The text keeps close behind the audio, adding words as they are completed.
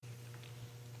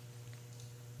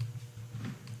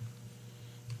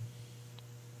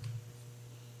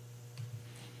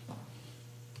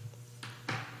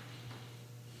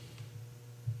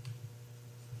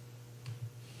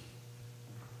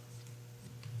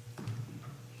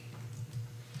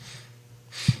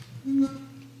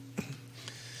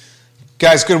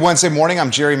Guys, good Wednesday morning.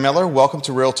 I'm Jerry Miller. Welcome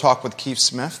to Real Talk with Keith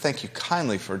Smith. Thank you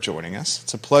kindly for joining us.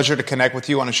 It's a pleasure to connect with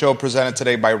you on a show presented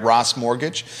today by Ross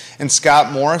Mortgage and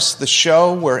Scott Morris, the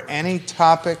show where any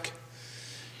topic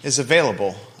is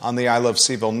available on the I Love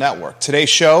CVille network. Today's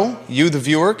show, you, the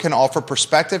viewer, can offer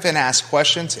perspective and ask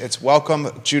questions. It's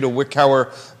welcome, Judah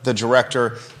Wickhauer, the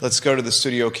director. Let's go to the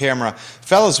studio camera.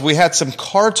 Fellas, we had some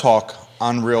car talk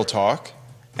on Real Talk,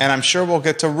 and I'm sure we'll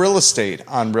get to real estate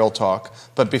on Real Talk.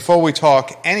 But before we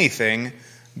talk anything,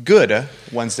 good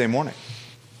Wednesday morning.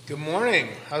 Good morning.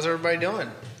 How's everybody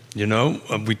doing? You know,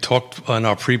 we talked on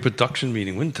our pre-production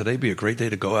meeting. Wouldn't today be a great day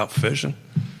to go out fishing?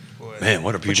 Boy. Man,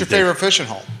 what a beautiful day. What's your favorite fishing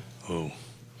hole? Oh,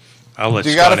 I'll let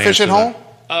Do you Scott got a fishing answer hole?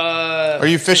 that. Are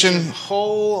you fishing?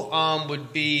 Hole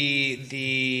would be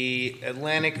the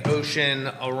Atlantic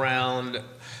Ocean around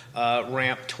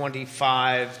ramp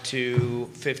 25 to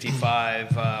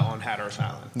 55 on Hatteras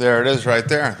Island. There it is right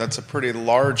there. That's a pretty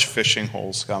large fishing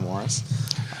hole, Scott Morris.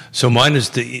 So mine is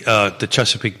the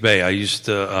Chesapeake Bay. We used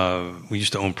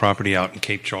to own property out in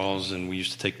Cape Charles, and we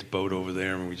used to take the boat over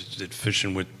there, and we did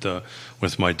fishing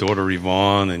with my daughter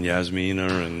Yvonne and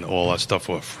Yasmina and all that stuff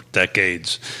for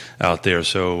decades out there.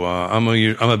 So I'm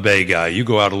a bay guy. You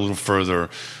go out a little further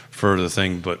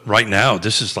thing, but right now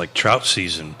this is like trout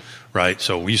season. Right,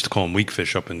 so we used to call them weak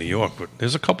fish up in New York, but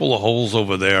there's a couple of holes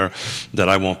over there that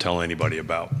I won't tell anybody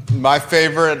about. My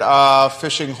favorite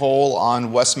fishing hole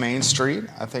on West Main Street,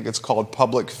 I think it's called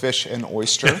Public Fish and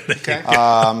Oyster. Okay.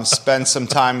 Spend some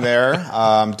time there.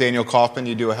 Daniel Kaufman,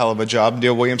 you do a hell of a job.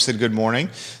 Neil Williamson, good morning.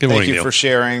 Good morning, Thank you Neil. for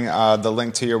sharing the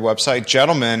link to your website.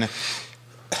 Gentlemen,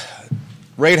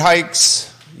 rate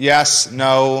hikes, yes,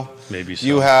 no. Maybe so.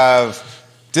 You have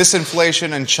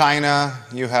disinflation in China,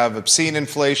 you have obscene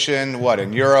inflation,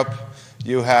 in Europe?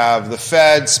 You have the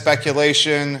Fed,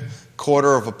 speculation,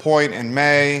 1/4 point in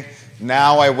May.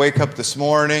 Now I wake up this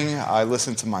morning, I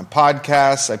listen to my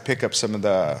podcasts, I pick up some of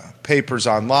the papers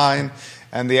online,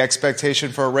 and the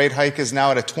expectation for a rate hike is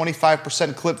now at a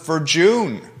 25% clip for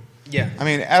June. Yeah. I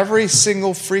mean, every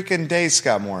single freaking day,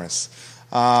 Scott Morris.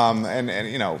 And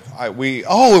we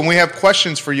have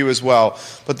questions for you as well.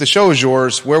 But the show is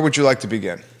yours. Where would you like to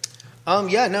begin?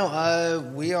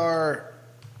 We are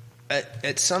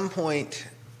at some point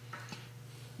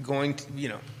going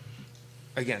to,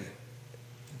 again,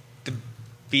 the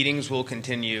beatings will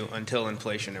continue until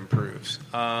inflation improves.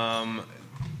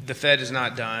 The Fed is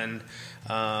not done.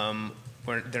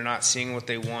 They're not seeing what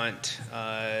they want.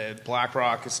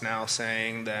 BlackRock is now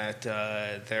saying that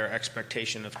their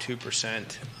expectation of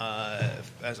 2%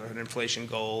 as an inflation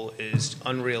goal is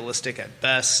unrealistic at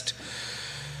best.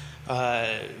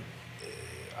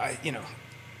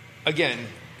 Again,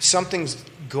 something's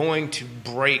going to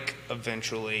break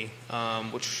eventually,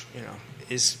 which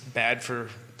is bad for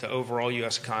the overall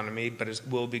U.S. economy, but it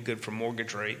will be good for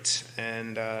mortgage rates.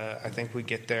 And I think we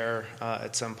get there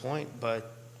at some point,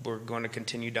 but we're going to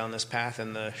continue down this path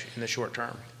in the short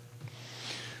term.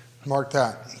 Mark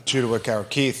that. Judah Wickhauer.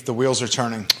 Keith, the wheels are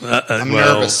turning. I'm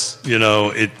nervous.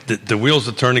 The wheels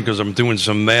are turning because I'm doing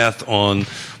some math on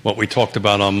what we talked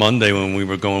about on Monday when we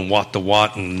were going watt to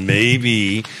watt, and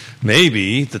maybe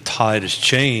the tide has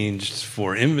changed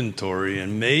for inventory,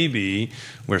 and maybe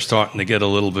we're starting to get a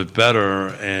little bit better.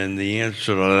 And the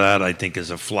answer to that, I think, is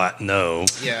a flat no.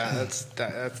 Yeah, that's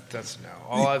no.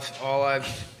 All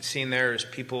I've seen there is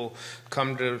people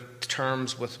come to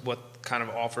terms with what kind of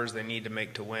offers they need to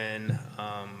make to win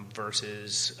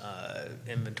versus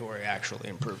inventory actually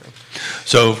improving.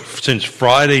 So since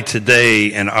Friday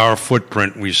today in our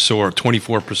footprint, we saw a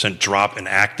 24% drop in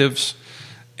actives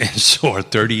and saw a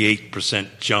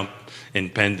 38% jump in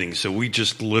pending. So we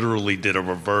just literally did a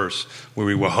reverse where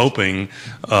we were hoping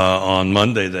on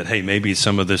Monday that, hey, maybe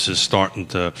some of this is starting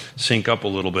to sync up a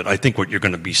little bit. I think what you're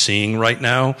going to be seeing right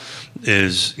now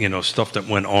is, stuff that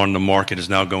went on the market is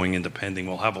now going into pending.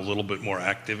 We'll have a little bit more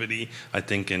activity, I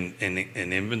think, in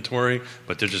inventory,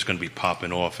 but they're just going to be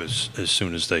popping off as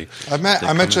soon as they I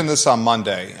mentioned this on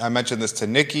Monday. I mentioned this to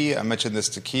Nikki. I mentioned this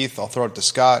to Keith. I'll throw it to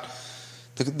Scott.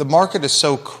 The market is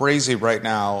so crazy right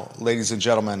now, ladies and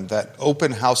gentlemen, that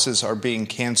open houses are being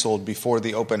canceled before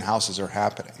the open houses are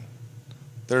happening.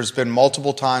 There's been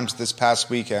multiple times this past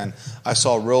weekend I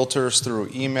saw realtors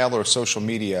through email or social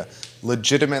media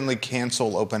legitimately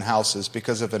cancel open houses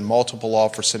because of a multiple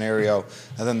offer scenario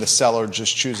and then the seller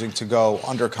just choosing to go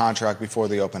under contract before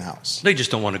the open house. They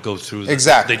just don't want to go through this.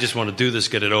 Exactly. They just want to do this,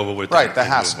 get it over with. Right, the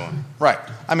hassle. Right.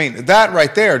 I mean, that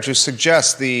right there just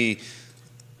suggests the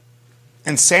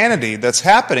insanity that's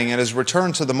happening and has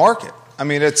returned to the market. I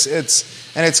mean,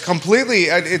 it's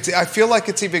completely. I feel like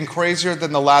it's even crazier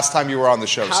than the last time you were on the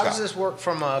show, How Scott. does this work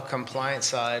from a compliance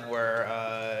side,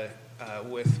 where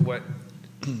with what?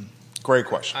 Great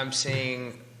question. I'm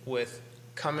seeing with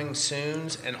coming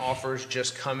soons and offers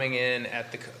just coming in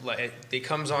it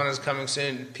comes on as coming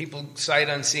soon. People sight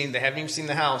unseen, they haven't even seen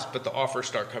the house, but the offers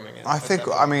start coming in. I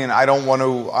don't want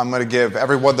to. I'm going to give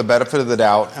everyone the benefit of the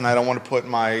doubt, and I don't want to put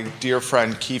my dear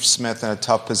friend Keith Smith in a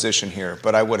tough position here.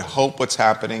 But I would hope what's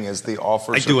happening is the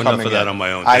offers. I do are coming enough of that in. on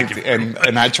my own. Thank you.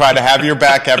 And I try to have your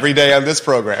back every day on this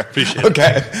program. Appreciate it.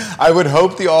 Okay, I would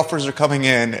hope the offers are coming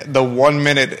in the 1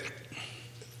 minute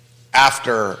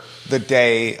after the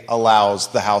day allows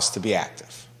the house to be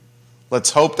active.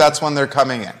 Let's hope that's when they're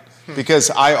coming in. Because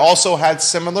I also had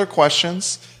similar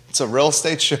questions. It's a real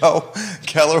estate show.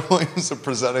 Keller Williams are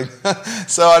presenting.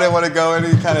 So I didn't want to go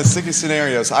any kind of sticky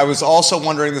scenarios. I was also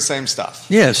wondering the same stuff.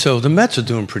 Yeah, so the Mets are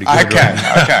doing pretty good.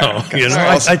 Okay. You know,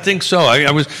 I think so.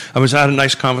 I was had a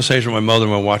nice conversation with my mother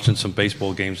and we were watching some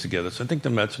baseball games together. So I think the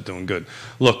Mets are doing good.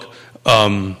 Look,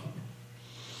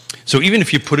 so even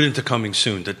if you put it into coming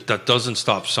soon, that doesn't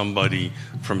stop somebody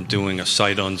from doing a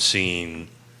sight unseen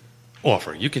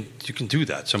offer. You can do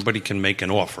that. Somebody can make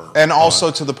an offer. And also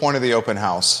to the point of the open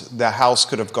house, the house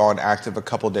could have gone active a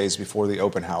couple days before the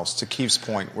open house. To Keith's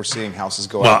point, we're seeing houses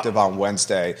go active on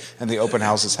Wednesday, and the open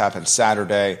houses happen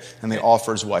Saturday, and the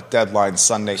offers deadline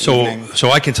Sunday evening. So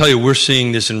I can tell you, we're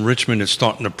seeing this in Richmond. It's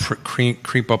starting to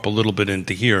creep up a little bit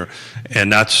into here,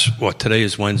 and that's today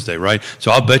is Wednesday, right?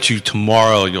 So I'll bet you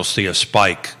tomorrow you'll see a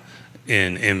spike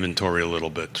in inventory a little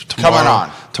bit.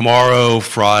 Tomorrow,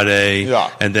 Friday,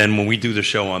 and then when we do the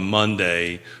show on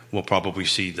Monday, we'll probably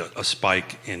see a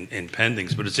spike in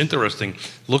pendings. But it's interesting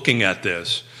looking at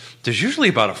this. There's usually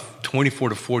about a 24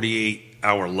 to 48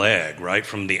 hour lag, right,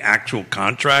 from the actual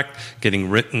contract getting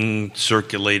written,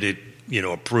 circulated,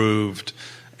 approved,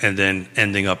 and then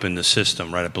ending up in the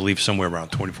system, right? I believe somewhere around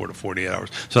 24 to 48 hours.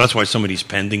 So that's why some of these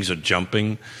pendings are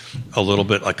jumping a little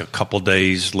bit, like a couple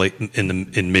days late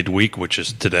in midweek, which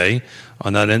is today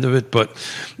on that end of it. But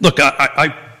look,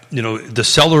 I the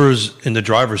seller is in the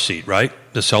driver's seat, right?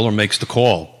 The seller makes the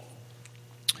call.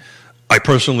 I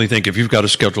personally think if you've got a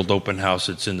scheduled open house,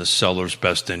 it's in the seller's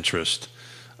best interest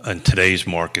in today's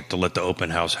market to let the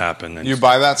open house happen. And you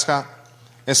buy that, Scott?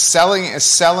 Is selling?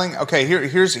 Okay,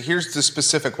 here's the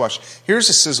specific question. Here's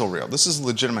a sizzle reel. This is a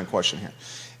legitimate question here.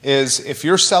 Is if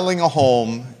you're selling a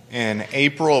home in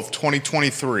April of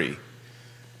 2023,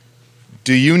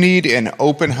 do you need an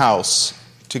open house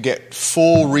to get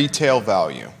full retail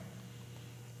value?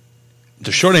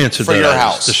 The short answer for your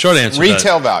house. The short answer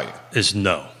retail value is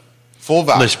no. Full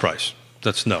value. List price.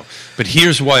 That's no. But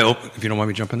here's why. If you don't mind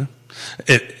me jumping in.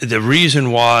 The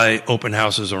reason why open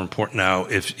houses are important now,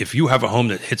 if you have a home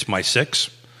that hits my 6,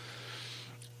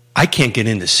 I can't get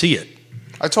in to see it.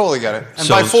 I totally get it. And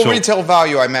by full retail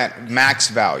value, I meant max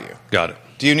value. Got it.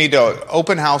 Do you need an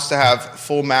open house to have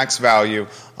full max value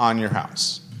on your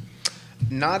house?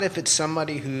 Not if it's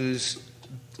somebody who's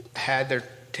had their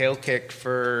tail kicked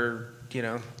for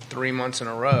 3 months in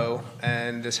a row,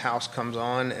 and this house comes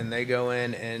on, and they go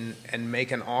in and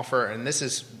make an offer, and this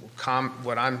is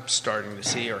what I'm starting to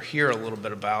see or hear a little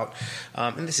bit about,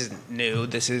 and this isn't new.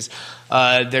 This is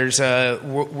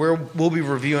we'll be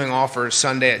reviewing offers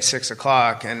Sunday at 6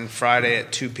 o'clock and Friday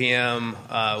at 2 p.m.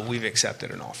 We've accepted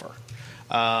an offer.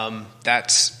 No.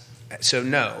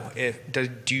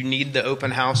 Do you need the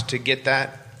open house to get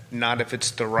that? Not if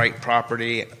it's the right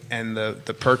property and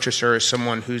the purchaser is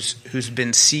someone who's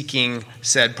been seeking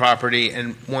said property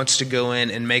and wants to go in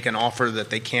and make an offer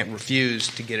that they can't refuse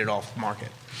to get it off the market.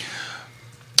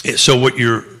 So what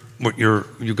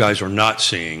you guys are not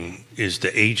seeing is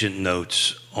the agent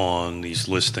notes on these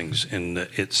listings, and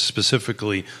it's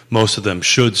specifically, most of them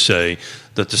should say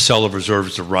that the seller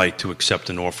reserves the right to accept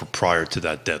an offer prior to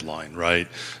that deadline, right?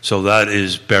 So that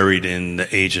is buried in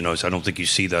the agent notes. I don't think you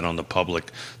see that on the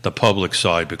public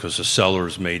side, because the seller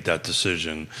has made that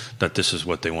decision that this is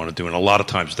what they want to do, and a lot of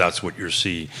times that's what you're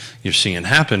seeing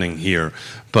happening here.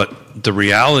 But the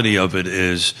reality of it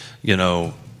is,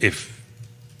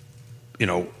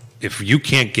 if you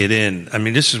can't get in, I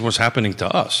mean, this is what's happening to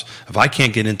us. If I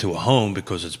can't get into a home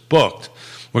because it's booked,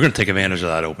 we're going to take advantage of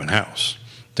that open house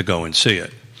to go and see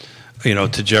it.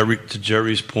 To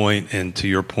Jerry's point and to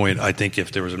your point, I think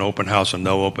if there was an open house or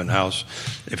no open house,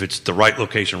 if it's the right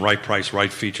location, right price,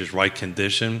 right features, right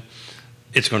condition,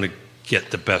 it's going to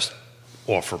get the best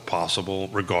offer possible,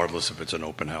 regardless if it's an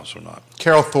open house or not.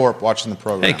 Carol Thorpe watching the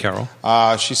program. Hey, Carol.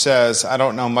 She says, I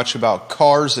don't know much about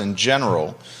cars in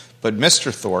general, but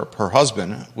Mr. Thorpe, her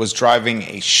husband, was driving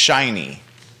a shiny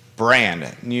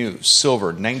brand new silver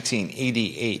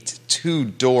 1988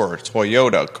 two-door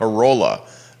Toyota Corolla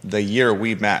the year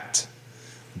we met.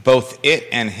 Both it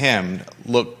and him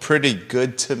look pretty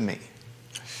good to me.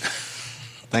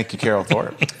 Thank you, Carol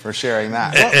Thorpe, for sharing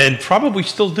that. And probably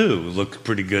still do look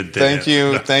pretty good there.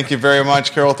 Thank you very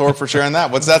much, Carol Thorpe, for sharing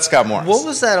that. What's that, Scott Morris? What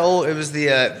was that old? It was the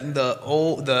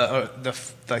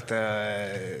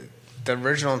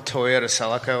original Toyota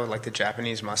Celica, like the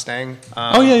Japanese Mustang.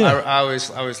 Yeah. I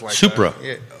always like Supra.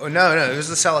 No, it was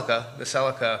the Celica. The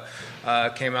Celica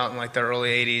came out in like the early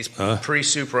 '80s,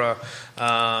 pre-Supra.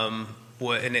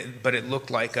 But it looked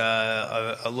like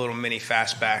a little mini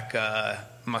fastback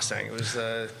Mustang. It was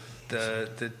the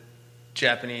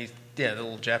Japanese, the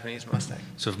little Japanese Mustang.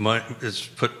 So let's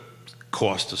put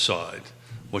cost aside.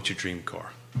 What's your dream car?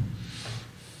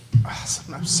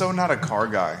 I'm so not a car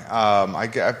guy.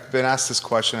 I've been asked this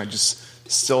question. I just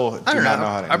still do not know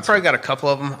how to answer. I've probably got a couple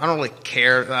of them. I don't really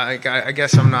care. I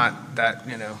guess I'm not that,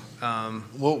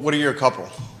 What are your couple?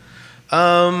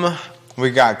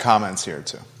 We got comments here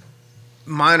too.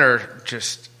 Mine are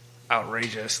just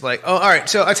outrageous. Like, all right.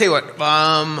 So I tell you what.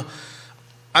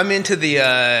 I'm into the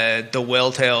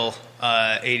Welltail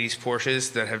 80s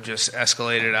Porsches that have just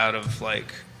escalated out of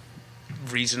like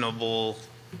reasonable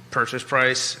purchase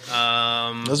price.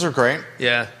 Those are great.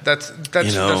 Yeah, that's one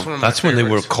of my that's when they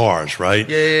were cars, right?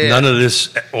 Yeah. None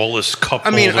of all this cup.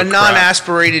 I mean, a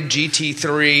non-aspirated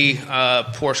GT3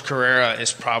 Porsche Carrera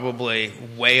is probably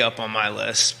way up on my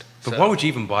list. But why would you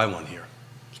even buy one here?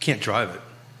 You can't drive it.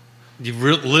 You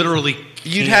literally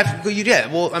can't.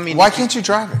 Well, I mean, why can't you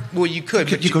drive it? Well, you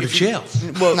could. You go to jail.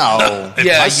 Well, no.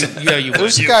 You would.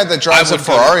 There's a guy that drives a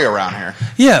Ferrari around here.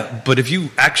 Yeah, but if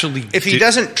you actually, if he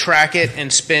doesn't track it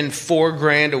and spend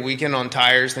 $4,000 a weekend on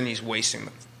tires, then he's wasting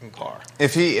the car.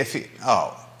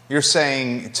 You're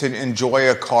saying to enjoy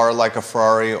a car like a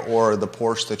Ferrari or the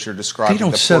Porsche that you're describing. They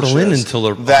don't settle in until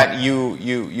they're that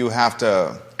you have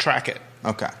to track it.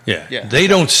 Okay. Yeah. They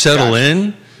don't settle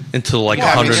in until like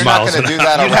 100 miles an hour. You'd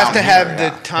have to have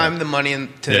the time, the money, and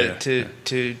to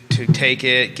take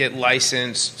it, get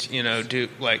licensed, do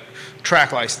like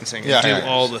track licensing, and do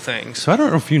all the things. So I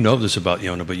don't know if you know this about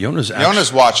Yonna, but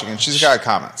Yonna's watching and she's got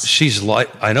comments. She's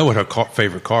I know what her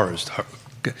favorite car is,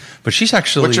 but she's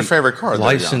actually what's your favorite car?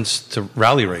 Licensed to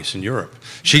rally race in Europe.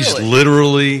 She's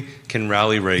literally can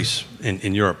rally race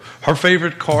in Europe. Her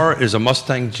favorite car is a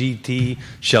Mustang GT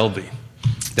Shelby.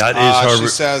 That is her. She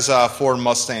says Ford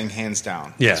Mustang hands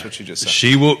down. Yeah, that's what she just said.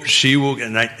 She will,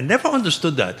 and I never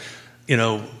understood that.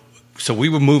 So we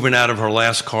were moving out of her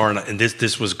last car, and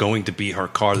this was going to be her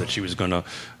car that she was gonna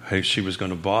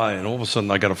buy, and all of a sudden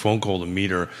I got a phone call to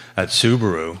meet her at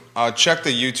Subaru. Check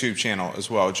the YouTube channel as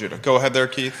well, Judah. Go ahead there,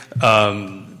 Keith.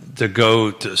 To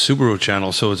go to Subaru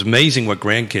channel. So it's amazing what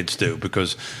grandkids do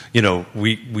because,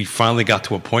 we finally got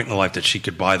to a point in life that she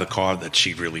could buy the car that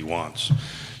she really wants.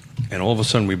 And all of a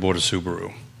sudden we bought a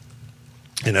Subaru.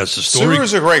 And that's the story.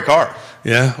 Subaru's a great car.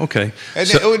 Yeah, okay. And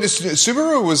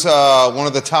Subaru was one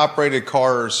of the top-rated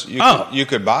cars you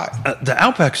could buy. The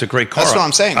Outback's a great car. That's what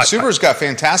I'm saying. Subaru's got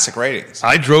fantastic ratings.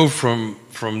 I drove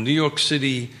from New York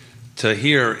City to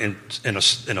here in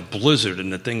a blizzard,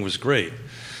 and the thing was great.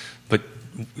 But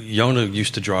Yonna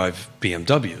used to drive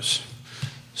BMWs.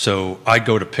 So I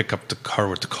go to pick up her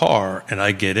with the car, and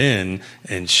I get in,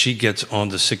 and she gets on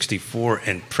the 64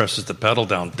 and presses the pedal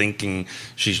down thinking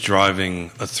she's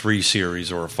driving a 3 Series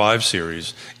or a 5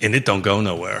 Series, and it don't go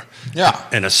nowhere. Yeah.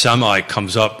 And a semi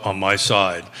comes up on my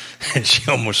side, and she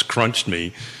almost crunched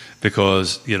me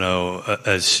because,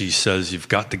 as she says, you've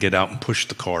got to get out and push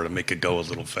the car to make it go a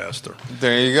little faster.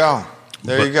 There you go.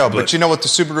 But you know what the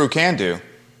Subaru can do?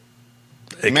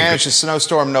 Manage a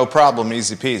snowstorm, no problem,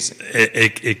 easy peasy.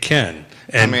 It can.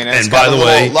 And, it's by got the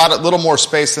way, little more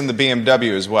space than the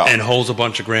BMW as well. And holds a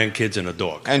bunch of grandkids and a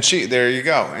dog. And there you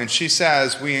go. And she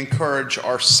says, we encourage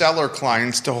our seller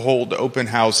clients to hold open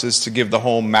houses to give the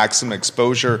home maximum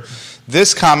exposure.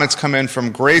 This comment's come in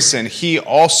from Grayson. He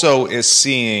also is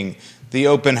seeing the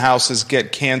open houses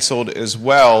get canceled as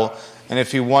well. And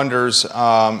if he wonders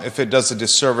if it does a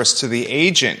disservice to the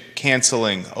agent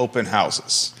canceling open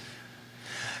houses.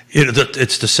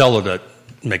 It's the seller that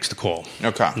makes the call.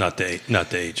 Okay. Not the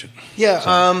agent.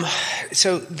 Yeah.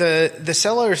 So the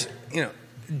seller's,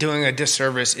 doing a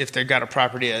disservice if they've got a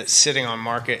property that's sitting on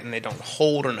market and they don't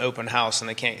hold an open house and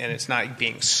it's not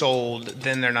being sold,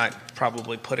 then they're not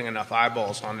probably putting enough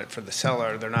eyeballs on it for the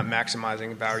seller. They're not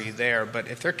maximizing value there. But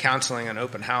if they're canceling an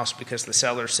open house because the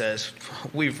seller says,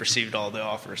 we've received all the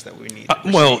offers that we need to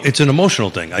well, it's an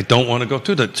emotional thing. I don't want to go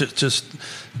through that.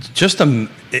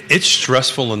 It's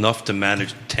stressful enough to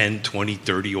manage 10, 20,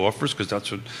 30 offers because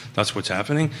that's what's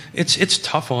happening. It's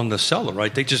tough on the seller,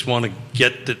 right? They just want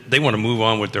to they want to move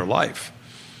on with their life.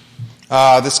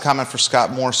 This comment for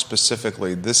Scott Moore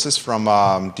specifically. This is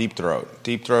from Deep Throat.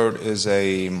 Deep Throat is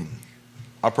a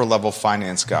upper level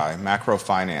finance guy, macro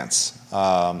finance.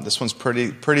 This one's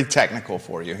pretty technical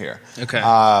for you here. Okay.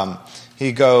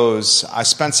 He goes, I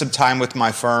spent some time with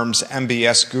my firm's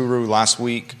MBS guru last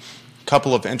week. A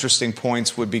couple of interesting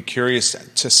points. Would be curious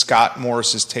to Scott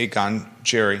Morris's take on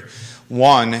Jerry.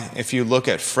 One, if you look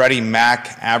at Freddie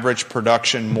Mac average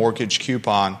production mortgage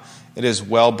coupon, it is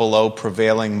well below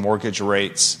prevailing mortgage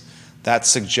rates. That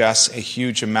suggests a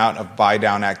huge amount of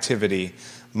buy-down activity.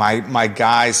 My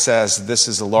guy says this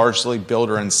is largely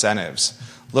builder incentives.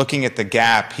 Looking at the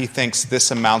gap, he thinks this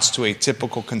amounts to a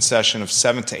typical concession of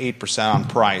 7 to 8% on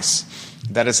price.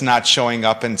 That is not showing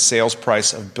up in sales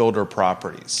price of builder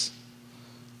properties.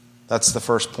 That's the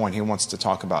first point he wants to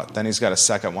talk about. Then he's got a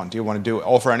second one. Do you want to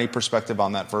offer any perspective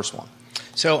on that first one?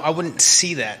 So I wouldn't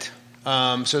see that.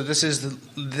 So this is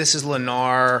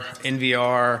Lennar,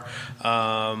 NVR,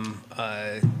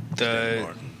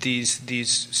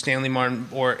 these Stanley Martin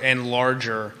and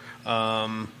larger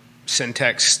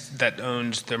Syntex that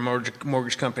owns the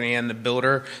mortgage company and the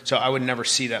builder. So I would never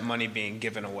see that money being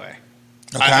given away.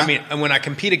 Okay. I mean, and when I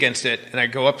compete against it and I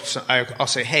go up, I'll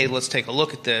say, hey, let's take a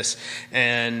look at this,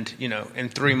 and in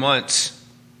 3 months,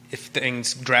 if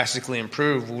things drastically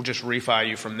improve, we'll just refi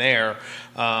you from there.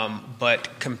 But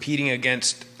competing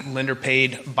against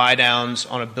lender-paid buy-downs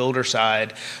on a builder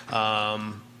side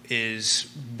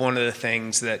is one of the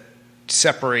things that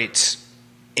separates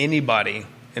anybody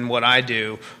in what I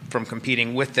do from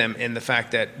competing with them, in the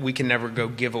fact that we can never go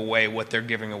give away what they're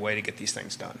giving away to get these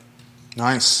things done.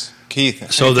 Nice. Keith,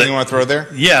 anything you want to throw there?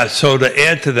 Yeah, so to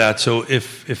add to that, so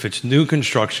if it's new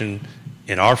construction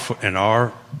in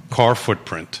our car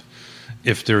footprint,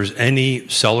 if there's any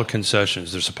seller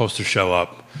concessions, they're supposed to show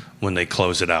up when they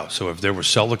close it out. So if there were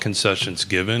seller concessions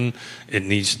given,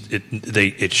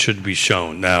 it should be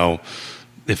shown. Now,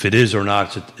 if it is or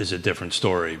not is a different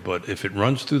story. But if it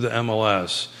runs through the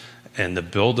MLS and the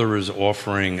builder is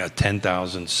offering a $10,000,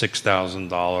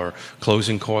 $6,000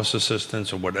 closing cost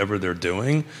assistance or whatever they're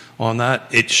doing on that,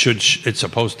 it's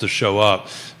supposed to show up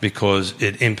because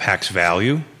it impacts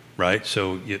value. Right,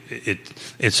 so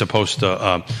it's supposed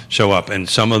to show up, and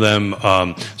some of them.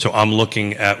 So I'm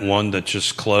looking at one that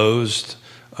just closed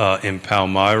in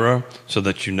Palmyra, so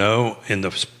that in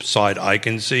the side I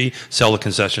can see seller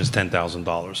concession is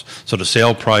 $10,000. So the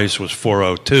sale price was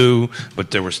 $402,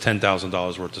 but there was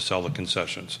 $10,000 worth of seller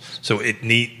concessions. So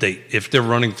if they're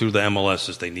running through the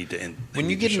MLSs, they need to. When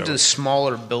you get into the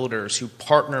smaller builders who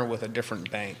partner with a different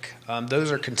bank,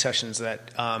 those are concessions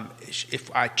that,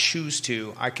 if I choose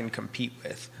to, I can compete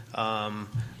with.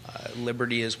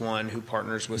 Liberty is one who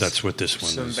partners with That's what this one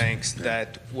some is. banks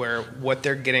that where what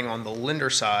they're getting on the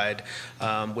lender side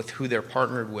with who they're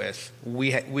partnered with,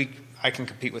 I can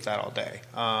compete with that all day.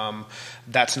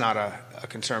 That's not a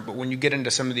concern. But when you get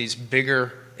into some of these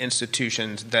bigger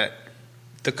institutions that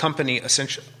the company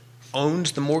essentially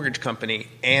owns the mortgage company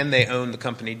and they own the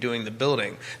company doing the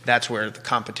building, that's where the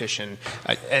competition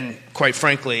and quite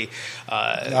frankly,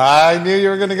 I knew you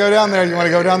were going to go down there. You want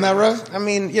to go down that road? I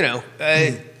mean,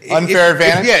 unfair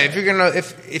advantage.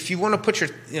 If you want to put your,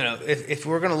 if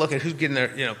we're going to look at who's getting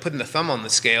their, putting the thumb on the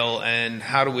scale and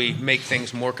how do we make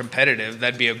things more competitive,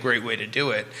 that'd be a great way to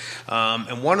do it.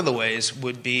 And one of the ways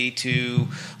would be to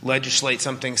legislate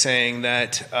something saying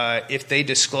that if they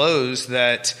disclose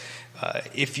that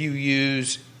if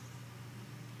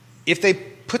they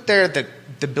put there that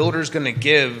the builder's going to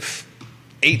give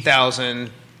 $8,000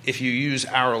 if you use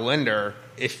our lender,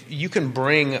 if you can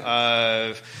bring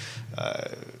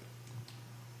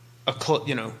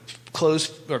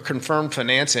closed or confirmed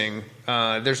financing,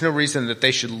 there's no reason that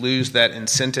they should lose that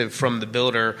incentive from the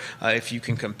builder if you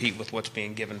can compete with what's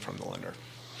being given from the lender.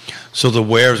 So the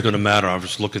where is going to matter. I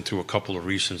was looking through a couple of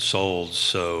recent solds.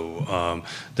 So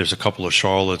there's a couple of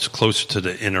Charlottes closer to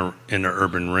the inner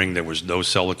urban ring. There was no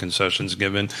seller concessions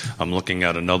given. I'm looking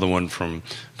at another one from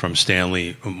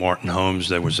Stanley Martin Homes.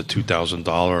 There was a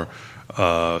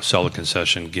 $2,000 seller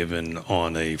concession given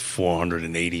on a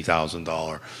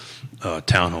 $480,000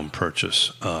 townhome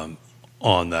purchase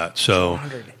on that. So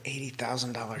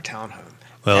 $480,000 townhome.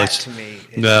 Well, That, it's to me,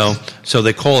 is no. So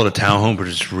they call it a townhome, but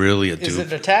it's really a Is it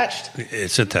duplex. attached?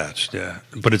 It's attached, yeah.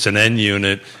 But it's an end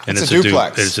unit, and It's it's a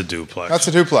duplex. It's a duplex. That's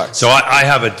a duplex. So I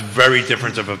have a very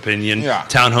difference of opinion. Yeah.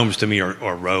 Townhomes to me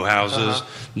are row houses.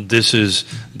 This is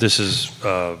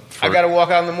for, I got to walk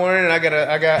out in the morning, and I got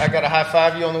to high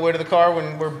five you on the way to the car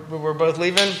when we're both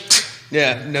leaving.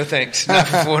 Yeah, no thanks. Not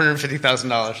for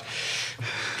 $450,000.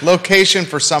 Location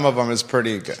for some of them is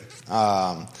pretty good.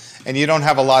 And you don't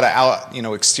have a lot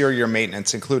of exterior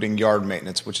maintenance, including yard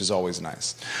maintenance, which is always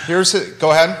nice.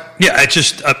 Go ahead. Yeah, it's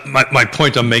just my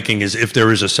point I'm making is if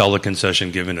there is a seller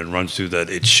concession given and runs through that,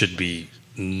 it should be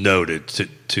noted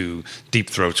to Deep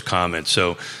Throat's comment.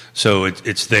 So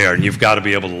it's there, and you've got to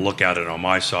be able to look at it on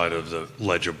my side of the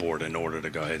ledger board in order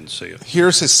to go ahead and see it.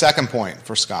 Here's his second point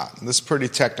for Scott. This is pretty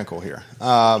technical here.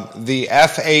 The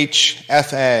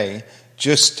FHFA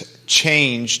just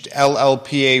changed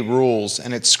LLPA rules,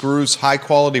 and it screws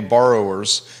high-quality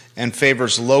borrowers and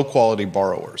favors low-quality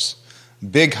borrowers.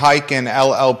 Big hike in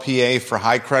LLPA for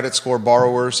high credit score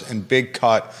borrowers and big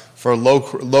cut for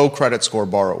low credit score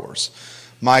borrowers.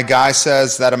 My guy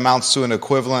says that amounts to an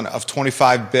equivalent of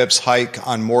 25 bips hike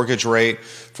on mortgage rate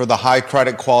for the high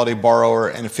credit quality borrower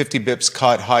and a 50 bips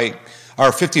cut hike,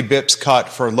 or 50 bips cut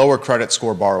for lower credit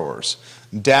score borrowers.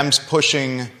 Dems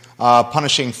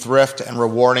punishing thrift and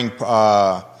rewarding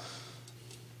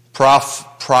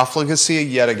profligacy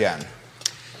yet again.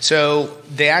 So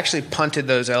they actually punted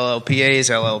those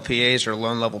LLPAs. LLPAs are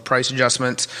loan level price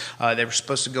adjustments. They were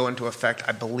supposed to go into effect,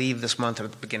 I believe, this month or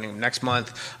at the beginning of next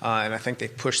month, and I think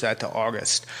they've pushed that to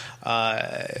August.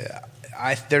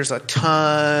 There's a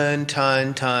ton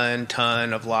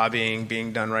of lobbying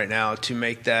being done right now to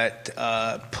make that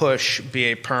push be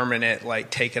a permanent,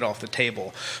 take it off the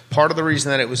table. Part of the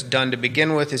reason that it was done to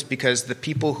begin with is because the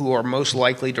people who are most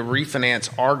likely to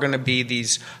refinance are going to be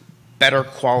these better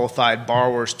qualified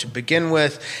borrowers to begin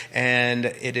with, and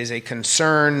it is a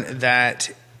concern that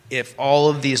if all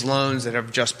of these loans that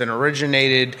have just been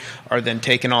originated are then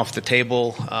taken off the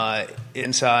table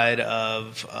inside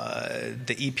of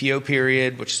the EPO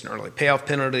period, which is an early payoff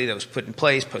penalty that was put in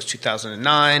place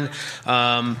post-2009,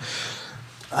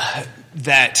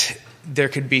 that there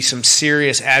could be some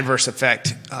serious adverse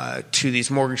effect to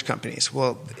these mortgage companies.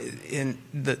 Well,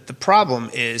 the problem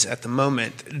is at the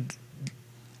moment,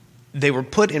 they were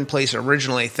put in place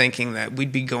originally thinking that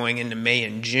we'd be going into May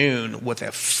and June with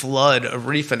a flood of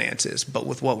refinances. But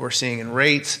with what we're seeing in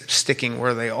rates sticking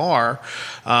where they are,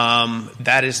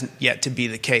 that is yet to be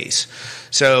the case.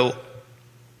 So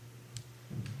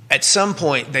at some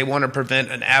point, they want to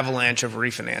prevent an avalanche of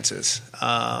refinances,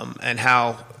 and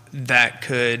how that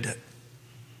could,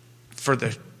 for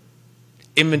the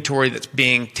inventory that's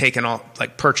being taken off,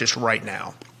 purchased right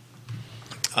now.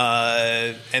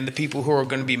 And the people who are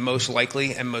going to be most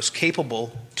likely and most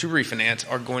capable to refinance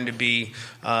are going to be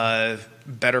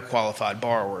better qualified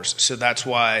borrowers. So that's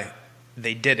why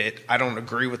they did it. I don't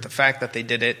agree with the fact that they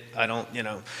did it. I don't,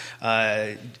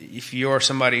 if you're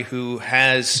somebody who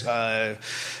has 80%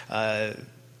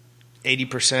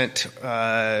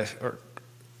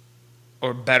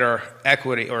 or better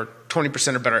equity, or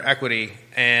 20% or better equity,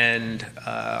 and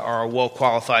are a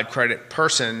well-qualified credit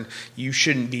person, you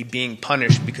shouldn't be being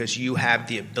punished because you have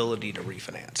the ability to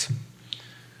refinance.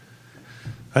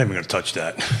 I'm even going to touch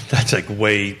that. That's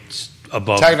way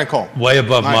above technical, way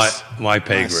above nice. my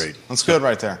pay Nice. grade. That's good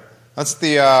right there. That's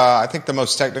the I think the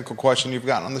most technical question you've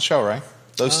gotten on the show, right?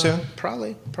 Those two?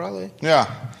 Probably.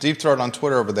 Yeah. Deep Throat on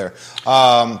Twitter over there.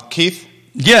 Keith?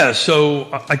 Yeah, so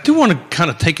I do want to kind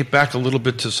of take it back a little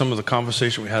bit to some of the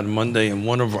conversation we had Monday, and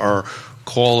one of our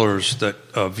callers that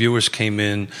viewers came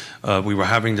in, we were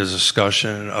having the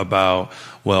discussion about,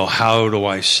 well, how do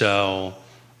I sell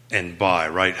and buy,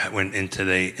 right, when in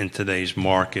today's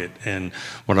market? And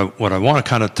what I want to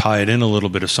kind of tie it in a little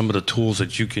bit is some of the tools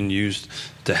that you can use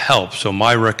to help. So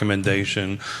my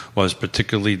recommendation was,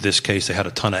 particularly this case, they had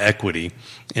a ton of equity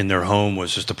in their home,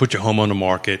 was just to put your home on the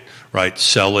market, right,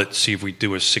 sell it, see if we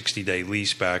do a 60-day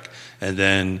lease back, and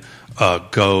then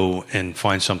go and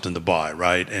find something to buy,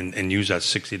 right, and use that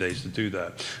 60 days to do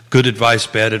that. Good advice,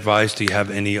 bad advice? Do you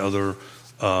have any other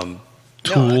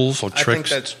tools or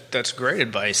tricks? I think that's great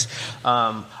advice.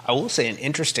 I will say an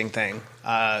interesting thing.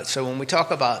 So when we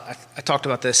talk about, I talked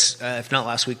about this, if not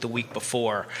last week, the week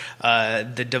before,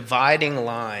 the dividing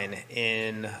line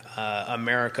in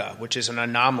America, which is an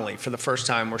anomaly. For the first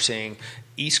time, we're seeing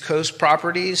East Coast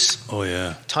properties,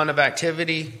 ton of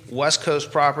activity, West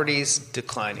Coast properties,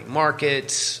 declining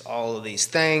markets, all of these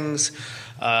things.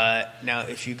 Now,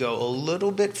 if you go a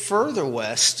little bit further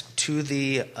west to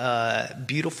the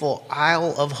beautiful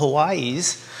Isles of Hawaii,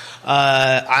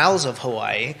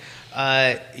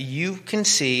 you can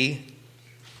see,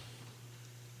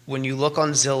 when you look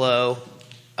on Zillow,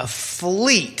 a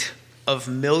fleet of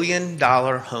 $1 million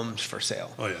homes for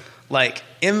sale. Oh, yeah. Like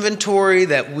inventory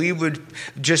that we would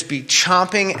just be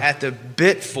chomping at the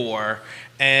bit for.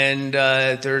 And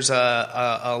there's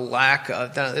a lack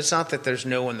of, it's not that there's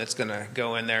no one that's going to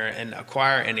go in there and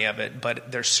acquire any of it,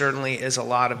 but there certainly is a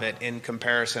lot of it in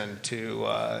comparison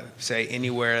to, say,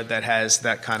 anywhere that has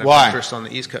that kind of interest on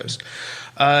the East Coast.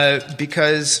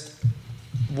 Because,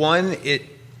 one,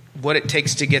 what it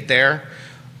takes to get there,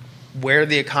 where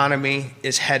the economy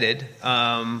is headed.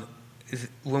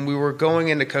 When we were going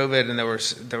into COVID and there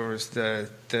was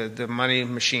the money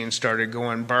machine started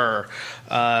going burr,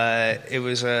 it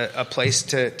was a place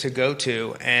to go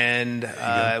to and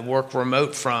work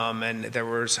remote from, and there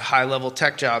was high-level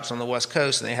tech jobs on the West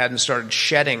Coast, and they hadn't started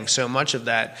shedding so much of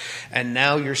that. And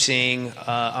now you're seeing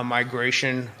a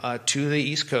migration to the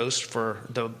East Coast for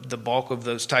the bulk of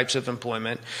those types of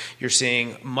employment. You're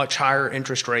seeing much higher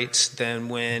interest rates than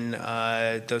when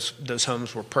those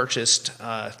homes were purchased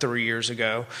 3 years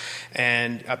ago,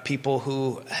 and people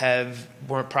who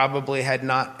probably had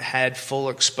not had full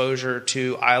exposure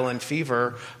to island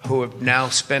fever, who have now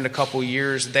spent a couple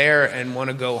years there and want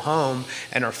to go home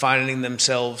and are finding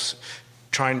themselves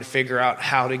trying to figure out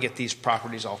how to get these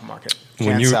properties off market.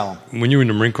 Can't sell them. When you were in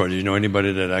the Marine Corps, did you know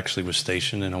anybody that actually was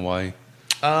stationed in Hawaii?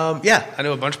 Yeah, I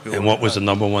know a bunch of people. And what was the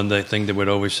number one thing they would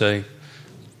always say?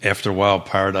 After a while,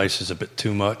 paradise is a bit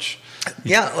too much.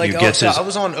 Yeah, I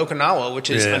was on Okinawa,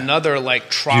 which is another like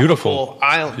tropical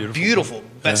island, beautiful.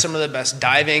 Some of the best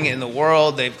diving in the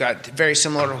world. They've got very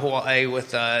similar to Hawaii with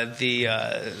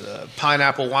the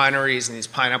pineapple wineries and these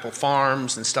pineapple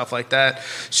farms and stuff like that.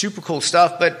 Super cool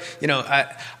stuff. But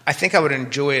I think I would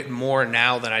enjoy it more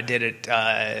now than I did it.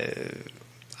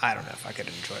 I don't know if I could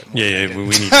enjoy it more. Yeah, we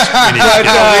need. We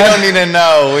don't need to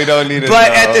know. We don't need to know.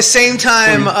 But at the same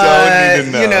time,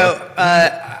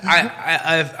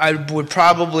 I would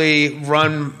probably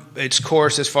run its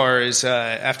course as far as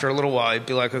after a little while, I'd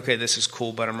be like, okay, this is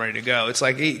cool, but I'm ready to go. It's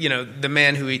like, the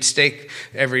man who eats steak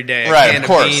every day. A can of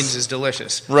beans is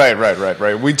delicious. Right.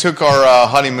 We took our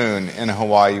honeymoon in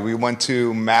Hawaii. We went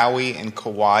to Maui and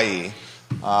Kauai,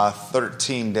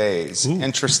 13 days. Ooh.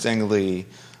 Interestingly,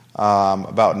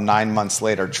 about 9 months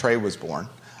later, Trey was born.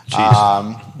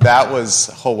 That was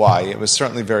Hawaii. It was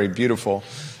certainly very beautiful.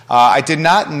 I did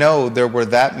not know there were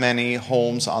that many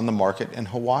homes on the market in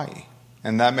Hawaii.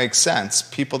 And that makes sense.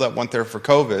 People that went there for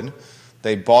COVID,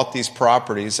 they bought these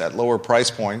properties at lower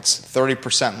price points,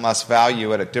 30% less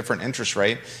value at a different interest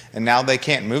rate, and now they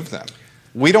can't move them.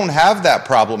 We don't have that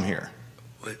problem here.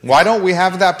 Why don't we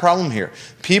have that problem here?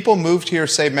 People moved here,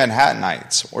 say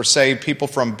Manhattanites, or say people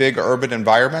from big urban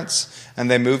environments, and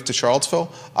they moved to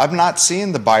Charlottesville. I'm not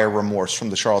seeing the buyer remorse from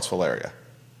the Charlottesville area.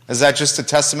 Is that just a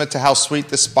testament to how sweet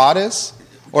this spot is?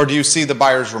 Or do you see the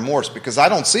buyer's remorse? Because I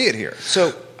don't see it here.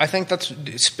 So I think that's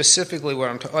specifically what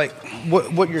I'm talking. Like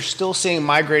what you're still seeing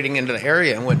migrating into the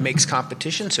area, and what makes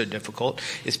competition so difficult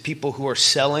is people who are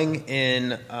selling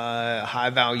in high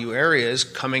value areas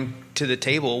coming to the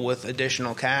table with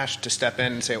additional cash to step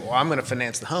in and say, well, I'm going to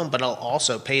finance the home, but I'll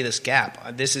also pay this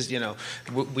gap. This is,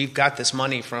 we've got this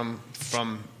money from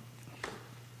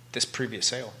this previous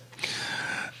sale.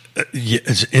 Yeah,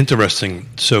 it's interesting.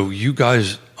 So you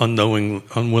guys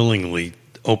unwillingly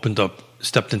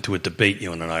stepped into a debate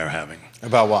Yonna and I are having.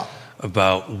 About what?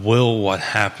 About will what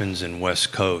happens in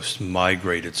West Coast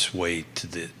migrate its way to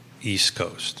the East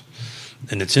Coast?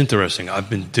 And it's interesting. I've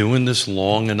been doing this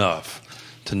long enough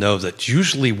to know that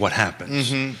usually what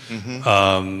happens,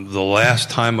 the last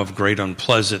time of great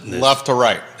unpleasantness, left to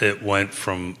right, it went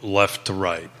from left to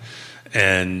right.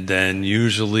 And then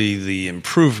usually the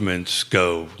improvements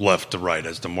go left to right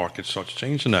as the market starts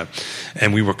changing that.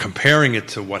 And we were comparing it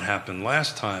to what happened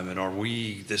last time, and are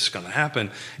this going to happen?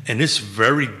 And it's a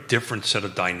very different set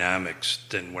of dynamics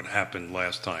than what happened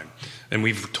last time. And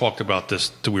we've talked about this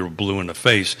till we were blue in the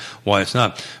face, why it's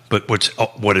not. But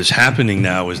what is happening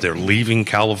now is they're leaving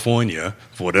California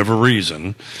for whatever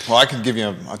reason. Well, I could give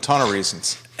you a ton of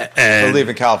reasons for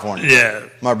leaving California. Yeah.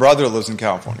 My brother lives in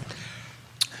California.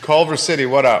 Culver City,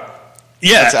 what up?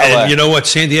 Yeah, and you know what?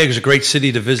 San Diego's a great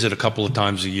city to visit a couple of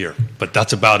times a year, but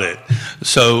that's about it.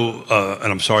 So,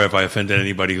 and I'm sorry if I offended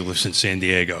anybody who lives in San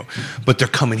Diego, but they're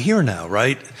coming here now,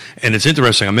 right? And it's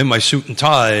interesting. I'm in my suit and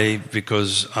tie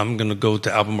because I'm going to go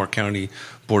to Albemarle County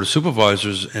Board of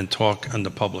Supervisors and talk on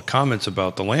the public comments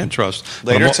about the land trust.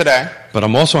 Later today. But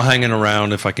I'm also hanging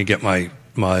around if I can get my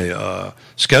my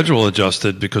schedule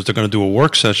adjusted because they're going to do a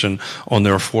work session on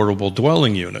their affordable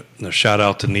dwelling unit. And shout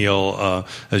out to Neil,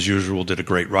 as usual, did a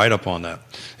great write-up on that.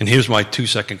 And here's my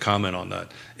 2-second comment on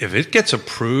that. If it gets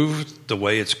approved the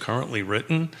way it's currently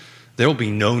written, there will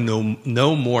be no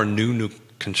more new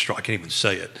construction. I can't even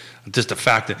say it. Just the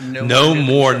fact that no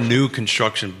more new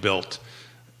construction built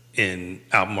in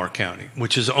Albemarle County,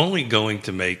 which is only going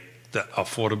to make the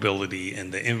affordability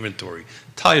and the inventory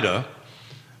tighter,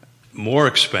 more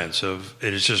expensive.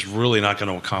 It is just really not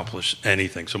going to accomplish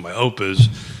anything. So my hope is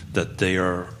that they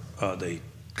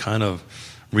kind of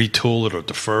retool it or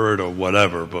defer it or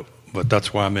whatever. But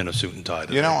that's why I'm in a suit and tie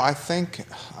today. You know, I think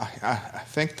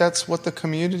that's what the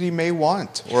community may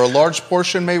want, or a large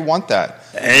portion may want that.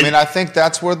 I think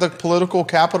that's where the political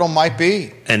capital might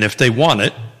be. And if they want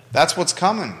it, that's what's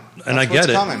coming. And I get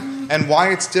it. And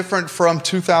why it's different from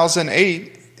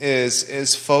 2008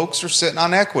 is folks are sitting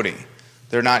on equity.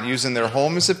 They're not using their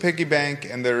home as a piggy bank,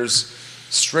 and there's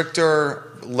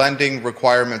stricter lending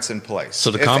requirements in place.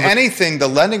 So if anything, the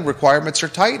lending requirements are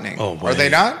tightening. Oh, are they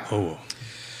not? Oh.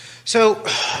 So,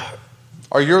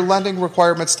 are your lending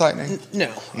requirements tightening?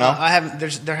 No. I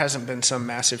haven't. There hasn't been some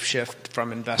massive shift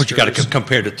from investors. But you got to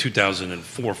compare to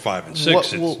 2004, 5, and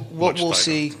 6. What we'll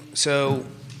see. So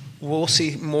we'll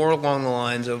see more along the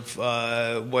lines of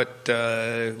what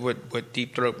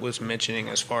Deep Throat was mentioning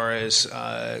as far as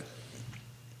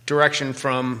direction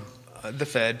from the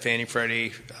Fed, Fannie,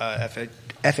 Freddie,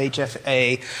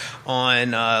 FHFA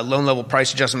on loan level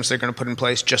price adjustments they're going to put in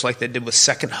place, just like they did with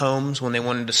second homes when they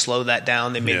wanted to slow that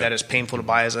down. They made that as painful to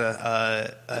buy as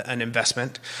an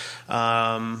investment.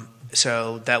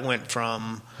 So that went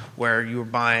from where you were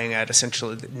buying at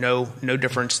essentially no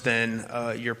difference than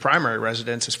your primary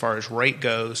residence as far as rate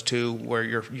goes, to where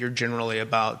you're generally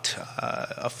about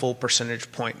a full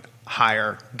percentage point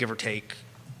higher, give or take,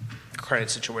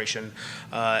 credit situation,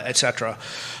 et cetera.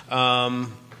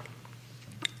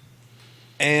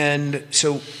 And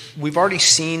so we've already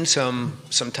seen some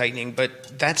tightening,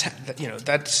 but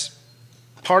that's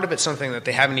part of it's something that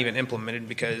they haven't even implemented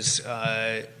because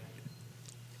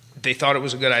they thought it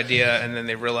was a good idea, and then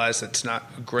they realized it's not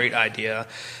a great idea.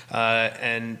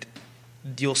 And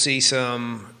you'll see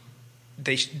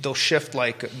they'll shift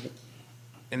like.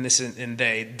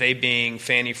 They being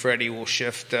Fannie Freddie will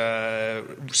shift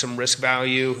some risk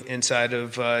value inside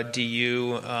of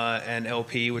DU and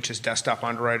LP, which is desktop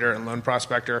underwriter and loan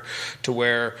prospector, to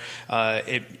where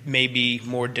it may be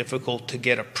more difficult to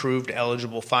get approved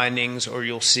eligible findings, or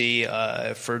you'll see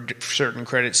for certain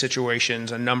credit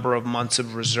situations a number of months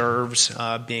of reserves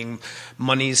being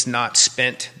monies not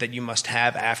spent that you must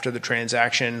have after the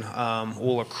transaction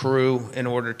will accrue in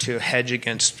order to hedge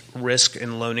against risk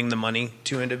in loaning the money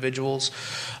to individuals.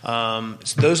 So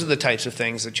those are the types of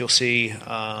things that you'll see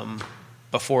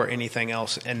before anything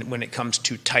else. And when it comes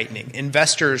to tightening,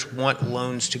 investors want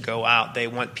loans to go out. They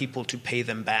want people to pay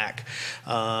them back.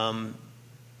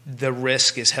 The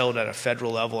risk is held at a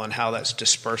federal level on how that's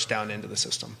dispersed down into the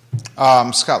system.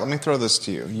 Scott, let me throw this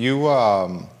to you.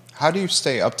 How do you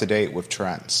stay up to date with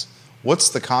trends? What's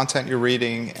the content you're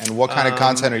reading, and what kind of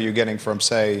content are you getting from,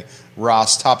 say,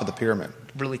 Ross, top of the pyramid?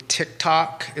 Really,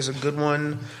 TikTok is a good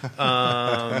one.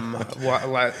 Some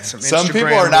Instagram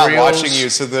people are not Reels. watching you,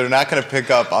 so they're not going to pick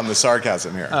up on the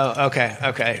sarcasm here. Oh,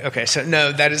 okay. So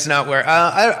no, that is not where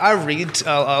I read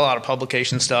a lot of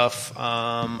publication stuff.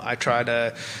 I try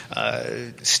to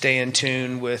stay in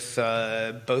tune with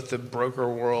both the broker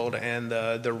world and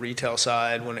the retail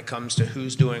side when it comes to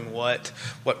who's doing what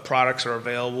products are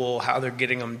available, how they're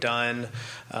getting them done.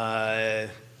 I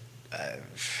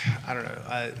don't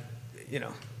know.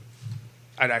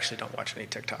 I actually don't watch any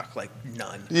TikTok, like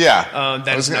none. Yeah.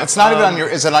 It's not even on your.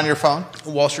 Is it on your phone?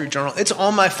 Wall Street Journal. It's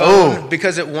on my phone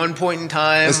because at one point in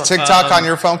time, is TikTok on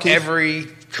your phone, Keith? Every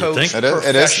coach,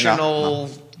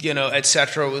 professional, et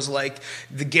cetera, was like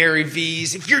the Gary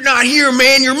V's. If you're not here,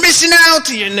 man, you're missing out.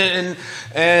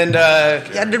 And I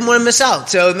didn't want to miss out.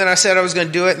 So then I said I was going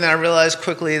to do it, and then I realized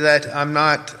quickly that I'm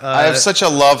not. I have such a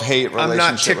love-hate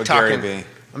relationship with Gary V.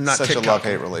 I'm not such a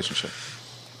love-hate relationship.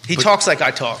 He talks like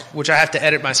I talk, which I have to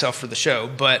edit myself for the show.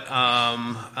 But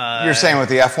you're saying with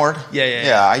the F word?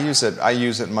 Yeah. I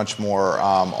use it much more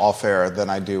off air than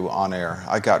I do on air.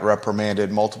 I got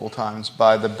reprimanded multiple times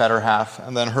by the better half,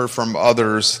 and then heard from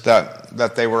others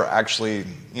that they were actually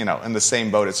in the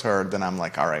same boat as her. Then I'm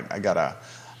like, all right, I gotta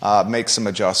make some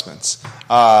adjustments.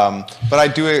 But I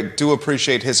do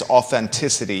appreciate his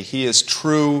authenticity. He is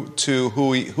true to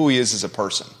who he is as a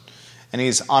person. And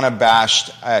he's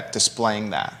unabashed at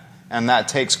displaying that. And that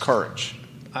takes courage.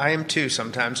 I am too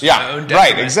sometimes. Yeah,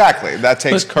 right, exactly. That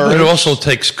takes courage. But it also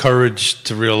takes courage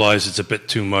to realize it's a bit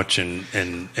too much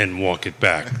and walk it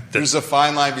back. There's a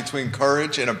fine line between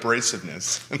courage and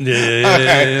abrasiveness.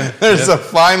 Yeah. There's a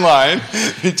fine line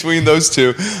between those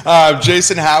two.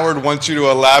 Jason Howard wants you to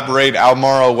elaborate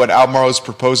what Almaro is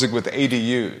proposing with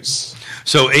ADUs.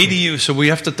 So ADU, so we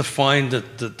have to define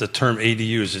the term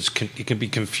ADUs. It can be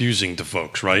confusing to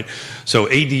folks, right? So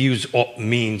ADUs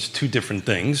means two different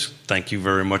things. Thank you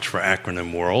very much for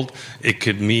acronym world. It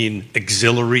could mean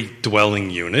auxiliary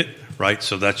dwelling unit, right?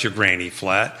 So that's your granny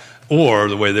flat. Or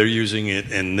the way they're using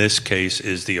it in this case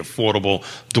is the affordable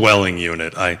dwelling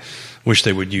unit. I wish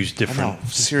they would use different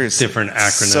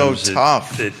acronyms. So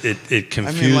tough. It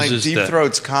confuses. I mean, like Deep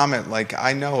Throat's comment, like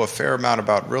I know a fair amount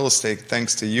about real estate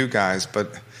thanks to you guys,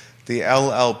 but the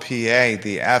LLPA,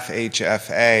 the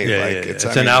FHFA, it's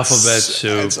an alphabet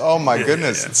soup. Oh my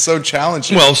goodness, it's so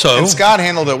challenging. Well, and Scott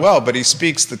handled it well, but he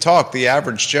speaks the talk. The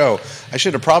average Joe. I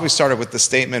should have probably started with the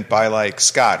statement by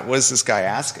Scott, what is this guy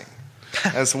asking?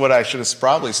 That's what I should have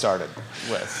probably started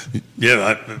with.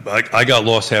 Yeah, I got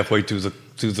lost halfway through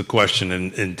the question,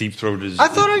 and Deep Throat is. I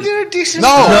thought I did a decent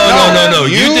job. No.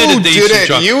 You did a decent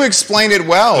job. You explained it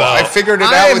well. I figured it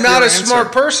out. I am with not your a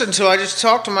smart person, so I just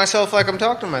talk to myself like I'm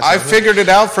talking to myself. I figured it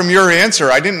out from your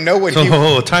answer. I didn't know what.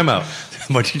 Time out.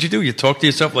 What did you do? You talk to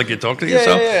yourself like you talk to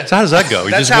yourself? Yeah. So how does that go?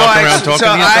 You That's just walk around talking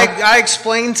to yourself? I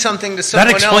explained something to someone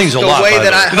else explains a lot, the way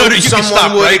that I hope you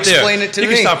someone would explain it to me.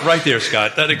 You can stop right there,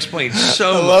 Scott. That explains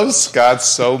so much. I love Scott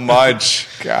so much.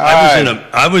 God.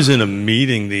 I was in a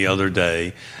meeting the other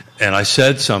day, and I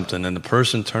said something, and the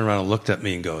person turned around and looked at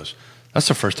me and goes, "That's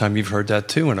the first time you've heard that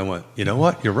too." And I went, "You know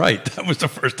what? You're right. That was the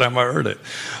first time I heard it."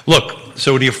 Look,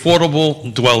 so the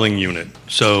affordable dwelling unit.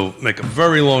 So make a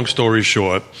very long story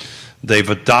short,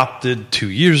 they've adopted 2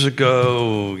 years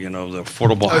ago, the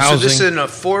affordable housing. So this is an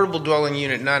affordable dwelling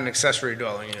unit, not an accessory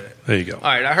dwelling unit. There you go. All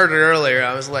right, I heard it earlier.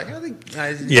 I was like,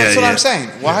 that's what I'm saying.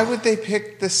 Why would they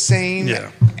pick the same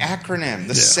acronym,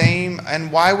 the same,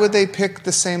 and why would they pick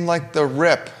the same like the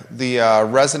RIP, the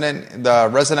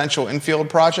residential infield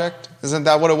project? Isn't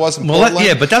that what it was in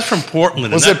Portland? But that's from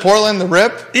Portland. Was it Portland, the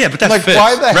RIP? Yeah, but that fits.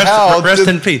 Why the hell? Rest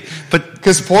in peace.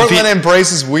 Because Portland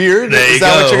embraces weird? Is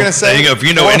that what you're going to say? There you go. If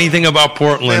you know anything about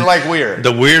Portland, they like weird.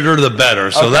 The weirder, the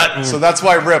better. So that's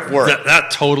why RIP works.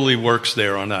 That totally works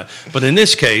there on that. But in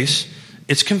this case,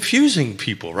 it's confusing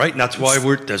people, right? And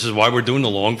this is why we're doing the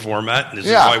long format, and this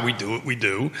is why we do what we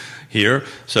do here.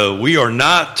 So we are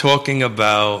not talking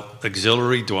about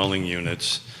auxiliary dwelling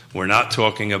units. We're not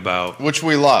talking about... Which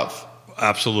we love.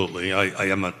 Absolutely. I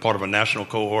am a part of a national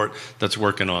cohort that's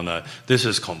working on that. This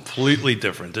is completely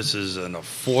different. This is an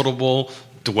affordable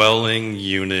dwelling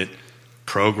unit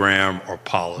program or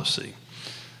policy.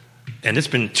 And it's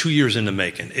been 2 years in the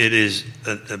making. It is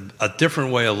a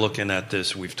different way of looking at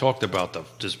this. We've talked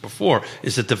about this before,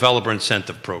 is the developer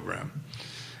incentive program.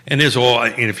 And there's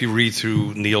if you read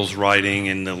through Neil's writing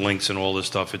and the links and all this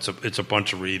stuff, it's a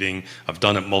bunch of reading. I've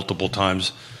done it multiple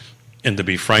times. And to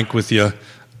be frank with you,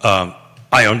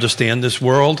 I understand this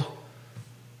world,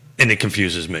 and it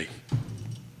confuses me.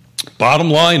 Bottom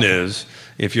line is,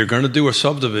 if you're going to do a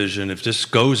subdivision, if this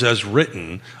goes as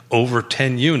written over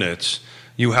 10 units,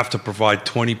 you have to provide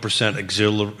 20%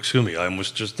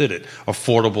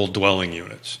 affordable dwelling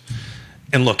units.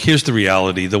 And look, here's the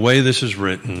reality. The way this is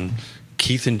written,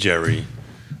 Keith and Jerry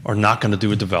are not going to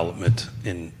do a development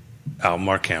in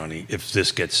Albemarle County if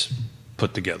this gets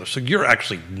put together. So you're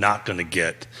actually not going to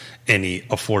get any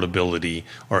affordability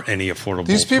or any affordable.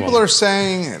 These people are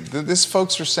saying, these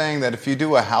folks are saying that if you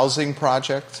do a housing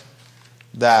project,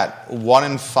 that 1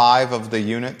 in 5 of the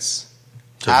units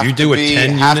have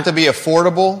to be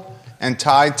affordable and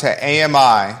tied to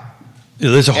AMI.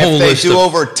 There's a whole list. If they do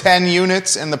over 10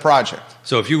 units in the project.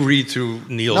 So if you read through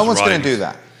Neil's no one's going to do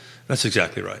that. That's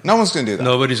exactly right. No one's going to do that.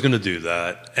 Nobody's going to do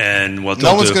that. And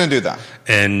no one's going to do that.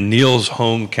 And Neil's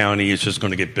home county is just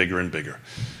going to get bigger and bigger.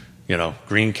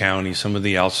 Greene County, some of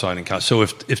the outside counties. So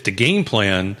if the game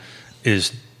plan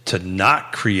is to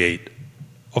not create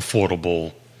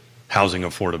affordable housing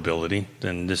affordability,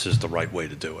 then this is the right way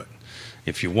to do it.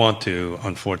 If you want to,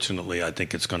 unfortunately, I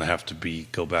think it's going to have to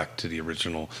go back to the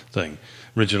original thing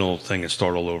and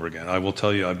start all over again. I will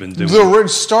tell you, I've been doing...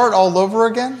 Start all over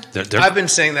again? I've been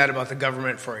saying that about the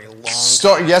government for a long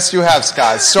time. Yes, you have,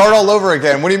 Scott. Start all over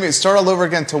again. What do you mean? Start all over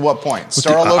again to what point?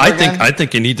 Start all over again? I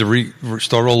think you need to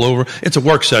start all over. It's a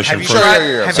work session. Have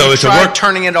you tried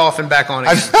turning it off and back on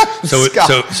again?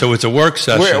 So it's a work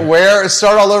session. Where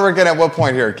start all over again at what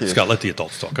point here, Keith? Scott, let the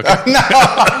adults talk, okay?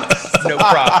 No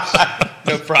props.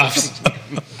 No props.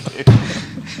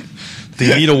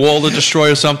 Do you need a wall to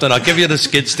destroy or something? I'll give you the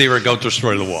skid steer and go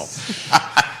destroy the wall.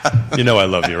 You know I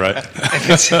love you, right?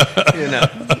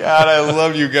 God, I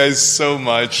love you guys so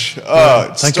much.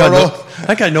 Thank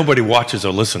God nobody watches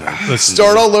or listens.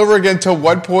 Start all over again to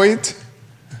what point?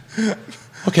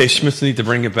 Okay, Smiths need to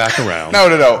bring it back around.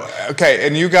 No. Okay,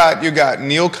 and you got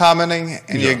Neil commenting,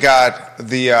 and you got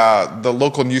the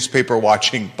local newspaper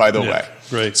watching. By the way,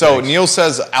 right. So thanks. Neil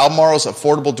says Albemarle's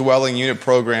affordable dwelling unit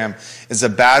program is a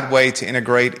bad way to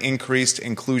integrate increased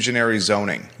inclusionary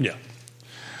zoning. Yeah.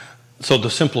 So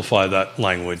to simplify that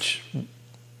language,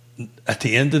 at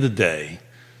the end of the day,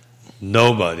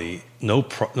 nobody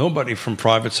from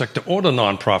private sector or the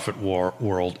nonprofit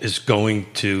world is going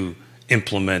to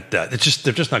implement that.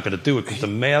 They're just not going to do it because the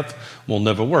math will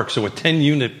never work. So a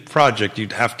 10-unit project,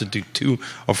 you'd have to do 2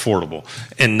 affordable.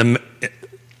 And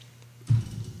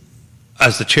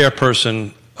as the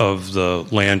chairperson of the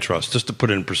land trust, just to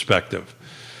put it in perspective,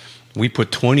 we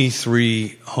put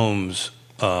 23 homes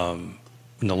in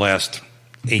the last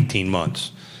 18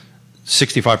 months,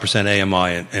 65%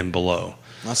 AMI and below.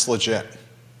 That's legit.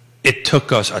 It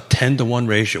took us a 10-to-1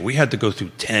 ratio. We had to go through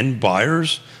 10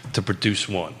 buyers to produce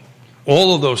one.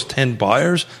 All of those 10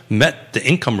 buyers met the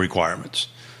income requirements,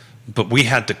 but we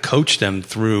had to coach them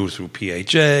through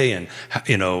PHA and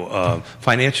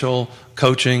financial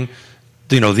coaching.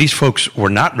 These folks were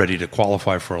not ready to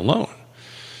qualify for a loan.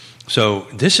 So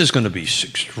this is going to be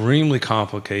extremely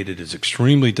complicated. It's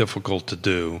extremely difficult to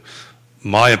do.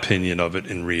 My opinion of it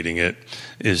in reading it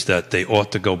is that they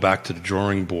ought to go back to the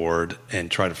drawing board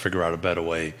and try to figure out a better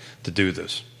way to do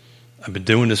this. I've been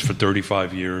doing this for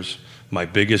 35 years. My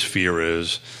biggest fear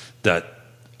is that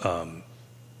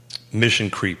mission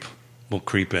creep will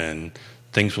creep in.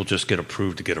 Things will just get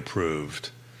approved to get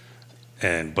approved.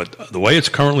 But the way it's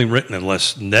currently written,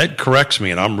 unless Ned corrects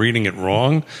me and I'm reading it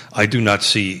wrong, I do not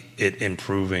see it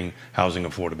improving housing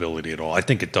affordability at all. I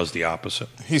think it does the opposite.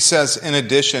 He says, in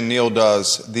addition, Neil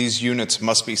does, these units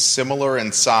must be similar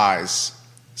in size,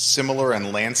 similar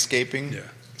in landscaping,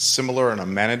 similar in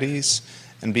amenities,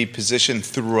 and be positioned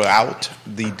throughout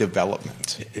the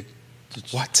development.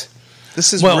 What?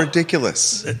 This is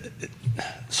ridiculous.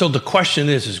 So the question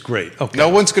is great. Okay. No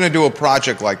one's going to do a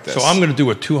project like this. So I'm going to do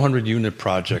a 200-unit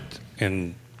project,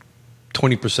 and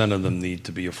 20% of them need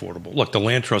to be affordable. Look, the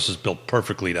land trust is built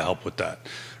perfectly to help with that,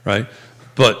 right?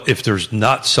 But if there's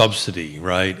not subsidy,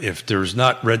 right, if there's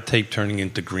not red tape turning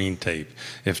into green tape,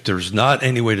 if there's not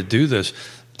any way to do this,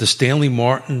 the Stanley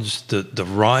Martins, the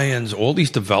Ryans, all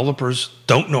these developers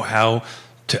don't know how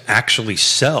to actually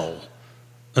sell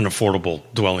an affordable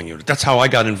dwelling unit. That's how I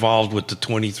got involved with the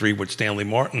 23 with Stanley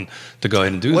Martin to go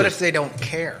ahead and do What this. if they don't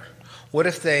care? What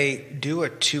if they do a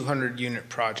 200-unit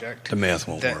project? The math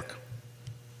won't work.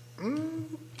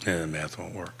 Yeah, the math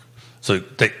won't work. So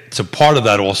part of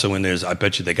that also in there is I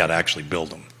bet you they got to actually build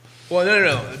them. Well,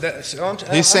 no.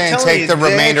 He's saying take the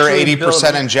remainder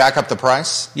 80% and jack up the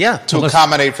price? Yeah. To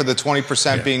accommodate for the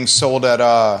 20% being sold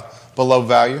at below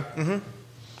value? Mm-hmm.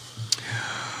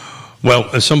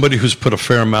 Well, as somebody who's put a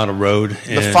fair amount of road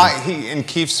in...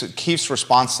 Keith's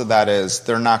response to that is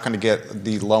they're not going to get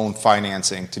the loan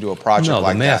financing to do a project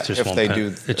like that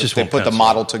if they put the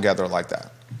model together like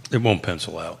that. It won't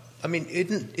pencil out. I mean,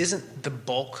 isn't the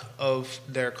bulk of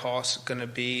their costs going to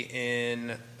be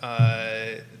in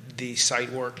the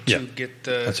site work to get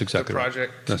the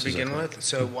project to begin with?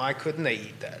 So why couldn't they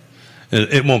eat that?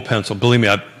 It won't pencil. Believe me,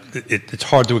 it's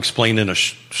hard to explain in a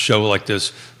show like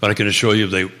this, but I can assure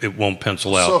you it won't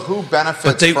pencil out. So who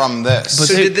benefits from this?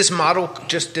 Did this model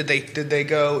did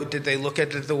they look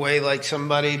at it the way like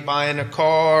somebody buying a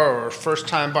car or first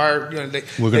time buyer?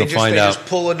 We're going to find out. Just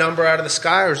pull a number out of the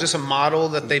sky, or is this a model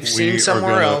that they've seen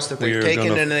somewhere else that they've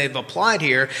taken and they've applied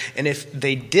here? And if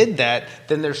they did that,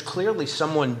 then there's clearly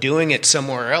someone doing it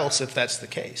somewhere else. If that's the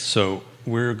case, so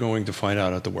we're going to find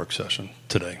out at the work session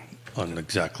today on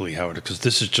exactly how it is, because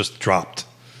this has just dropped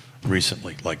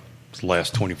recently, like the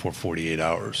last 24, 48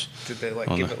 hours. Did they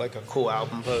give it like a cool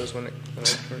album pose when it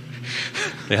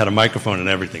They had a microphone and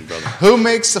everything, brother. Who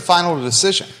makes the final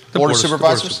decision? The Board of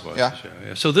Supervisors?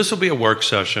 Yeah. So this will be a work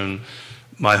session.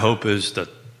 My hope is that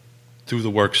through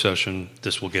the work session,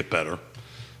 this will get better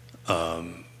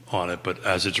on it. But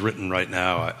as it's written right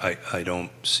now, I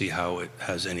don't see how it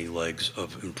has any legs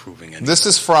of improving anything. This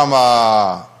is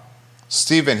from...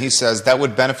 Stephen, he says that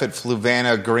would benefit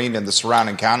Fluvanna, Greene, and the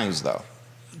surrounding counties, though.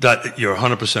 You're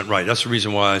 100% right. That's the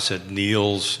reason why I said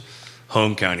Neil's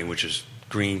home county, which is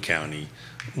Greene County,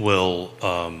 will.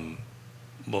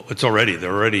 Well, there are already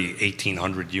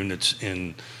 1,800 units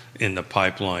in the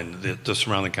pipeline. The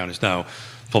surrounding counties now,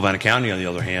 Fluvanna County, on the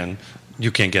other hand, you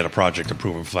can't get a project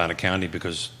approved in Fluvanna County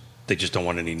because They just don't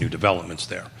want any new developments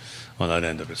there on that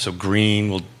end of it. So green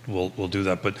will do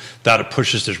that, but that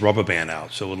pushes this rubber band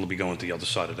out. So it'll be going to the other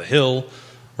side of the hill,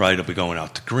 right? It'll be going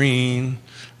out to green.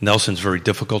 Nelson's very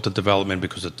difficult to development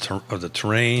because of the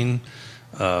terrain.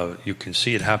 You can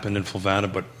see it happen in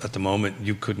Fluvanna, but at the moment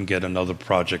you couldn't get another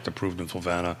project approved in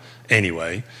Fluvanna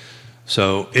anyway.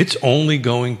 So it's only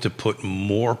going to put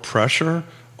more pressure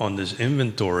on this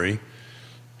inventory.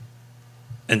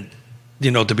 And,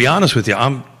 to be honest with you,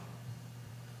 I'm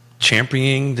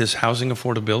championing this housing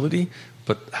affordability,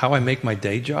 but how I make my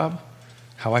day job,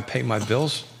 how I pay my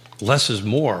bills, less is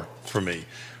more for me.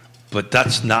 But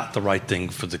that's not the right thing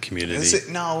for the community. Is it?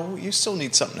 No, you still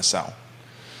need something to sell.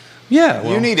 Yeah,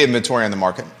 well, you need inventory on the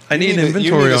market. I need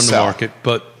inventory on the market,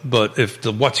 but if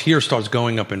the what's here starts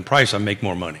going up in price, I make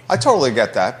more money. I totally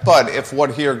get that. But if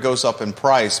what here goes up in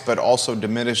price, but also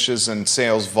diminishes in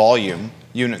sales volume,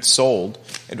 units sold,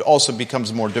 it also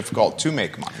becomes more difficult to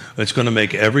make money. It's going to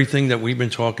make everything that we've been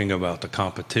talking about, the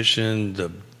competition, the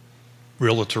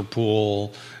realtor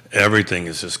pool, everything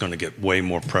is just going to get way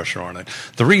more pressure on it.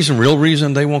 The real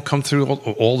reason they won't come through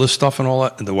all this stuff and all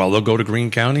that, while they'll go to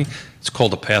Greene County, it's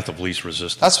called the path of least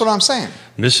resistance. That's what I'm saying.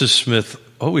 Mrs. Smith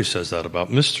always says that about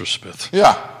Mr. Smith.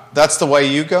 Yeah, that's the way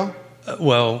you go?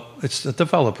 Well, it's the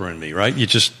developer in me, right? You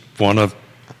just want to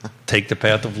take the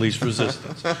path of least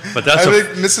resistance. But I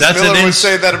think Mrs. Miller would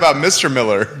say that about Mr.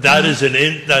 Miller. That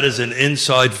is an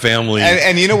inside family.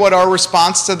 And you know what our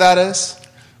response to that is?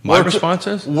 My response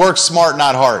is? Work smart,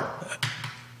 not hard.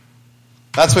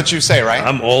 That's what you say, right?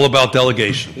 I'm all about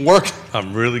delegation. Work.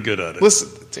 I'm really good at it. Listen,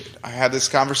 dude, I had this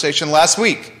conversation last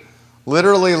week.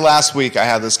 Literally last week I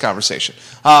had this conversation.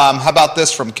 How about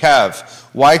this from Kev?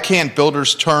 Why can't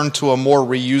builders turn to a more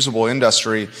reusable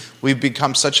industry? We've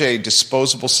become such a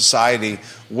disposable society.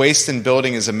 Waste in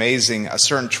building is amazing. A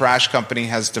certain trash company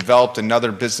has developed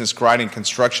another business grinding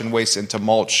construction waste into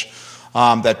mulch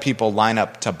that people line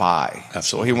up to buy. Absolutely.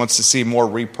 So he wants to see more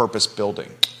repurposed building.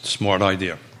 Smart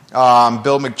idea.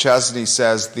 Bill McChesney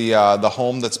says the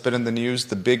home that's been in the news,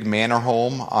 the big manor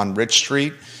home on Rich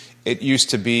Street, it used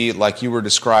to be, like you were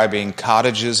describing,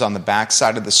 cottages on the back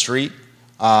side of the street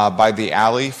by the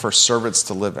alley for servants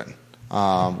to live in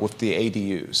with the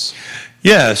ADUs.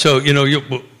 Yeah, so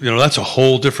that's a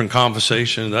whole different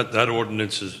conversation. That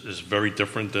ordinance is very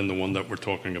different than the one that we're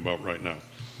talking about right now.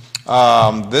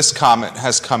 This comment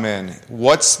has come in.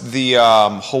 What's the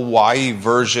Hawaii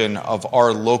version of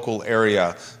our local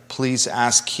area? Please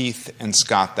ask Keith and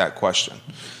Scott that question.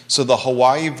 So the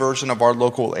Hawaii version of our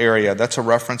local area, that's a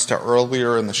reference to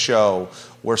earlier in the show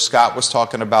where Scott was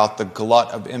talking about the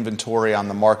glut of inventory on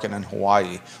the market in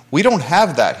Hawaii. We don't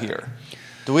have that here.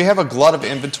 Do we have a glut of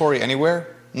inventory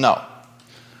anywhere? No.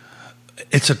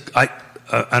 I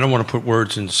don't want to put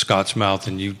words in Scott's mouth,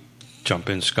 and you jump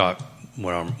in, Scott,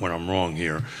 when I'm wrong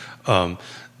here.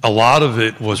 A lot of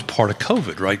it was part of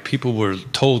COVID, right? People were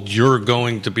told you're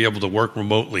going to be able to work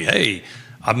remotely. Hey,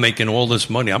 I'm making all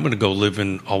this money. I'm going to go live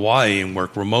in Hawaii and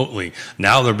work remotely.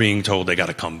 Now they're being told they got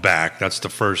to come back. That's the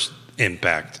first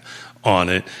impact on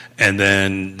it. And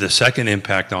then the second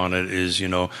impact on it is,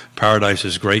 paradise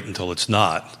is great until it's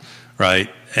not, right?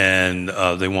 And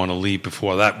they want to leave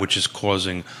before that, which is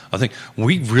causing, I think,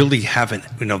 we really haven't,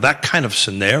 that kind of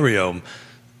scenario.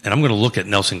 And I'm going to look at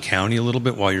Nelson County a little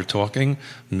bit while you're talking.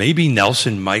 Maybe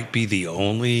Nelson might be the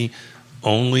only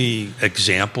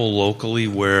example locally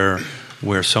where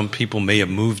some people may have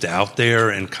moved out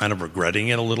there and kind of regretting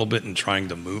it a little bit and trying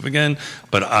to move again.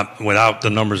 But without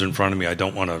the numbers in front of me, I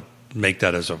don't want to make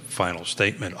that as a final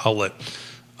statement. I'll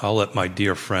let my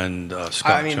dear friend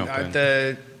Scott jump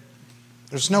in.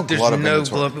 There's no glut of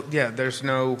inventory. There's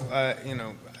no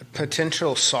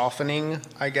potential softening,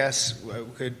 I guess.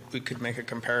 We could make a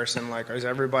comparison, like, is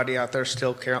everybody out there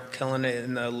still killing it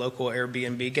in the local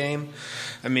Airbnb game?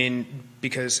 I mean,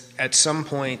 because at some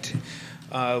point,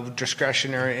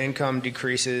 discretionary income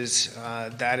decreases.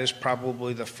 That is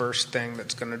probably the first thing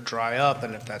that's going to dry up,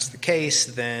 and if that's the case,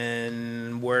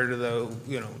 then where do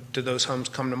those homes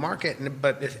come to market?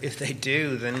 But if they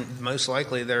do, then most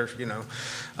likely there's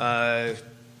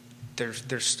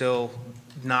still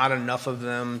not enough of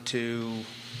them to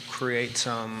create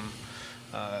some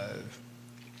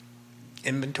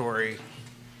inventory.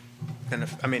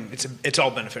 I mean, it's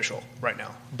all beneficial right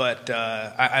now, but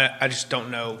I just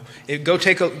don't know. Go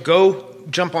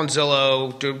jump on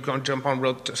Zillow, go jump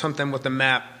on something with a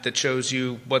map that shows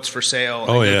you what's for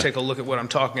sale. And take a look at what I'm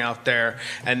talking out there,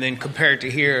 and then compare it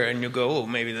to here, and you'll go,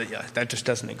 maybe that just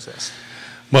doesn't exist.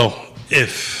 Well,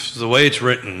 if the way it's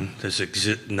written,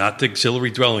 not the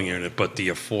auxiliary dwelling unit, but the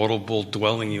affordable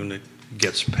dwelling unit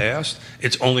gets passed,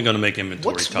 it's only going to make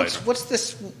inventory tighter. What's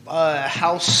this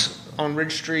house on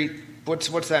Ridge Street.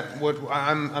 What's that? What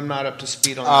I'm not up to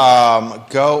speed on.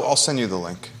 I'll send you the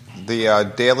link.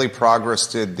 The Daily Progress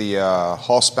did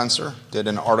Hall Spencer did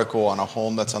an article on a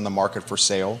home that's on the market for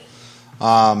sale.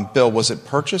 Bill, was it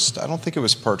purchased? I don't think it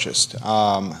was purchased.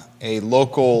 A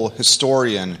local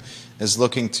historian is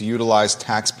looking to utilize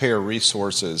taxpayer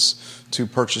resources to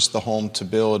purchase the home to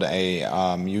build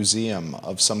a museum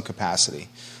of some capacity.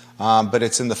 But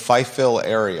it's in the Fincham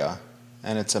area,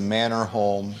 and it's a manor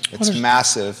home. It's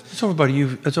massive. It's over by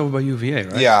UVA,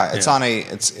 right? Yeah, it's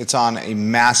on a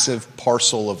massive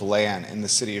parcel of land in the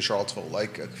city of Charlottesville,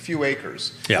 like a few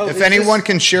acres. Yeah. If anyone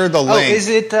can share the link. Is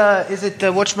it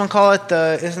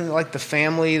whatchamacallit? Isn't it like the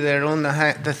family that owned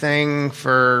the thing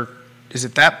for? Is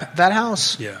it that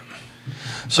house? Yeah.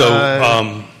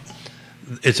 So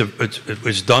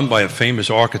it's done by a famous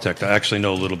architect. I actually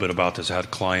know a little bit about this. I had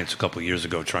clients a couple of years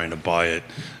ago trying to buy it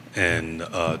and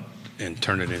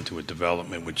turn it into a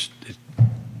development,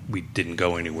 we didn't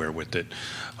go anywhere with it.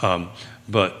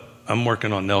 But I'm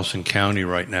working on Nelson County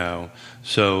right now.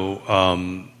 So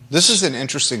this is an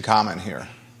interesting comment here.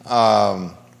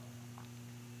 Can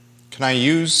I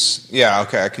use? Yeah,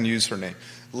 okay, I can use her name.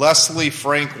 Leslie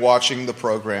Frank watching the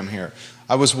program here.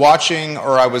 I was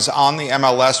on the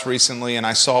MLS recently, and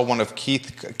I saw one of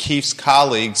Keith's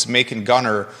colleagues, Macon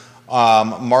Gunner,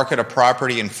 market a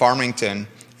property in Farmington.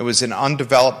 It was an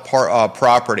undeveloped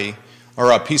property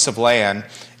or a piece of land,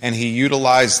 and he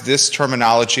utilized this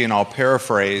terminology, and I'll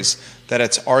paraphrase, that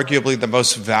it's arguably the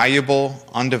most valuable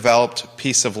undeveloped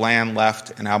piece of land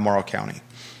left in Albemarle County.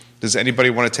 Does anybody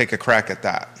want to take a crack at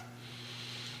that?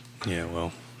 Yeah,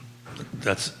 well,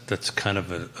 that's kind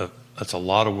of that's a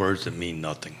lot of words that mean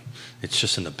nothing. It's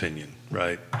just an opinion,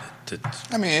 right?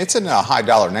 It's in a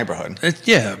high-dollar neighborhood.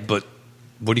 Yeah, but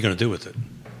what are you going to do with it?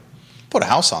 Put a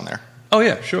house on there. Oh,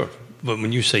 yeah, sure. But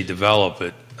when you say develop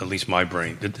it, at least my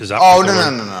brain, is that... Oh, no.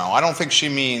 I don't think she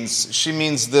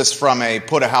means this from a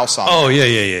put a house on there. Oh,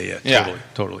 yeah.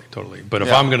 Totally. But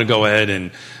if I'm going to go ahead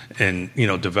and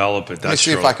develop it, that's... Let me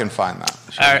see if I can find that.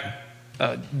 Sure.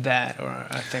 I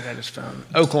think I just found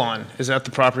Oaklawn. Is that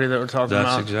the property that we're talking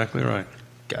about? That's exactly right.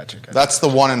 Gotcha. That's the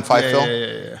one in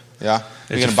Fincham? Yeah. Are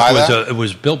you going to buy that? It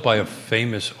was built by a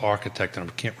famous architect, and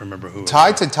I can't remember who.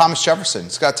 Tied to Thomas Jefferson.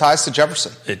 It's got ties to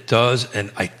Jefferson. It does,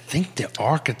 and I think the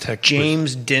architect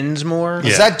James Dinsmore.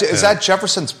 Is that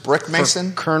Jefferson's brick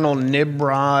mason? Colonel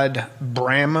Nimrod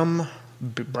Bramham.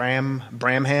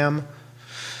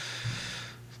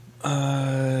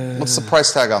 What's the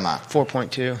price tag on that?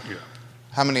 4.2. Yeah.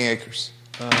 How many acres?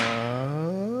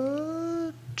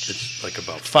 It's like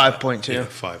about 5.2. Yeah,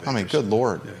 5 acres. I mean, good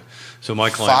Lord. Yeah. So my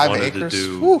client wanted acres?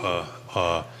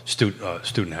 to do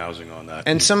student housing on that.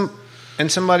 And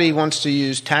somebody wants to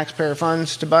use taxpayer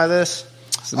funds to buy this.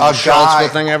 It's the most Charlottesville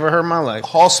thing I ever heard in my life.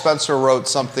 Hall Spencer wrote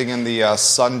something in the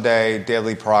Sunday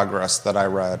Daily Progress that I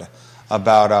read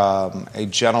about a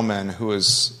gentleman who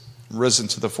has risen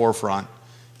to the forefront.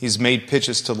 He's made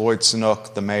pitches to Lloyd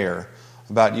Sinook, the mayor,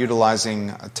 about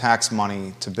utilizing tax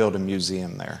money to build a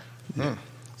museum there. Mm.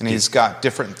 And he's got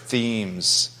different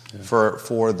themes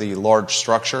for the large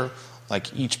structure.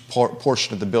 Like each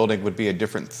portion of the building would be a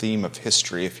different theme of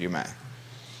history, if you may.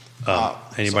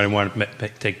 Anybody want to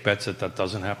take bets that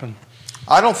doesn't happen?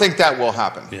 I don't think that will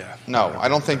happen. Yeah. No, I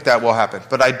don't think that will happen.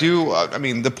 But I do,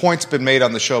 the point's been made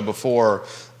on the show before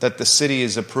that the city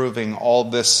is approving all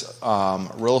this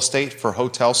real estate for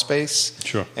hotel space.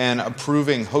 Sure. And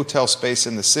approving hotel space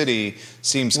in the city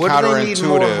seems counterintuitive. What do they need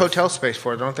more hotel space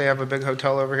for? Don't they have a big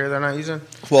hotel over here they're not using?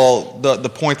 Well, the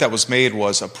point that was made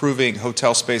was approving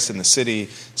hotel space in the city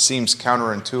seems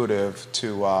counterintuitive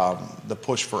to the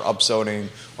push for upzoning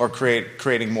or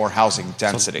creating more housing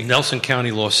density. So Nelson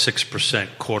County lost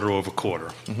 6% quarter over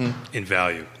quarter in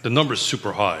value. The number is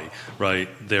super high, right?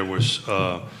 There was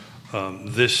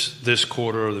this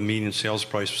quarter, the median sales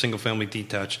price, single family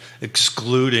detached,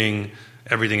 excluding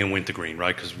everything in wintergreen,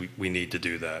 right? Because we need to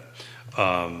do that.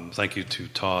 Thank you to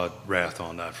Todd Rath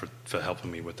on that for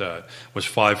helping me with that. Was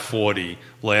 $540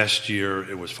 last year.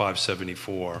 It was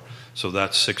 $574. So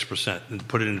that's 6%. And to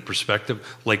put it into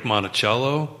perspective, Lake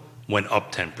Monticello went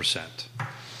up 10%.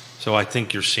 So I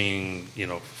think you're seeing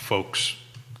folks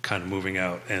kind of moving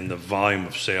out, and the volume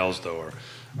of sales though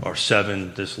are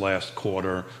 7 this last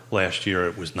quarter. Last year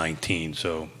it was 19.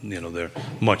 So they're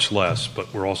much less,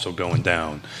 but we're also going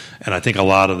down. And I think a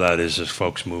lot of that is just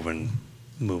folks moving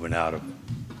out of,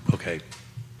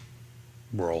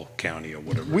 rural county or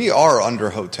whatever. We are under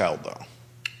hotel, though.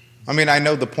 I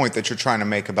know the point that you're trying to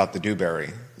make about the Dewberry.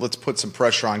 Let's put some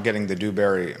pressure on getting the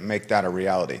Dewberry and make that a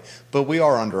reality. But we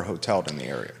are under hoteled in the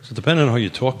area. So depending on who you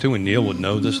talk to, and Neil would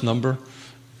know this number,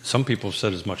 some people have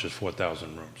said as much as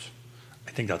 4,000 rooms.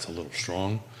 I think that's a little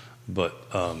strong. But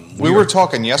we were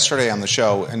talking yesterday on the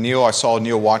show, and I saw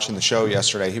Neil watching the show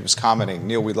yesterday. He was commenting.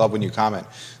 Neil, we love when you comment.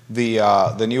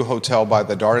 The new hotel by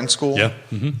the Darden School,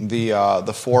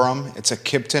 the Forum. It's a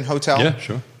Kipton hotel. Yeah,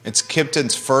 sure. It's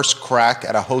Kipton's first crack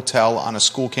at a hotel on a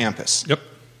school campus. Yep.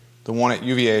 The one at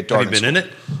UVA at Darden. Have you been in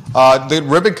it? The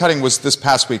ribbon cutting was this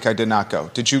past week. I did not go.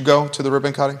 Did you go to the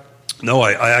ribbon cutting? No,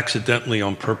 I accidentally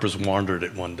on purpose wandered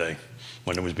it one day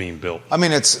when it was being built. I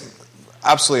mean, it's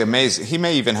absolutely amazing. He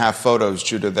may even have photos,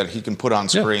 Judah, that he can put on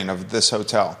screen of this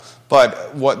hotel.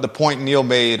 But what the point Neil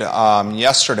made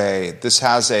yesterday, this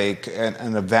has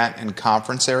an event and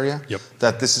conference area. Yep.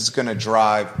 That this is going to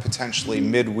drive potentially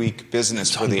midweek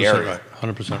business for the area.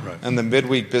 Right. 100% right. And the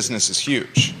midweek business is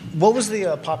huge. What was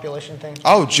the population thing?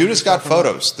 Oh, Judah's got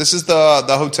photos. This is the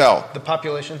hotel. The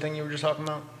population thing you were just talking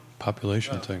about?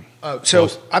 Population thing. So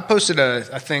I posted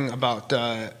a thing about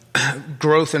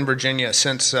growth in Virginia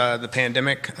since the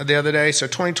pandemic the other day. So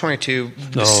 2022,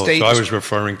 the state. So I was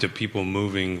referring to people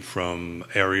moving from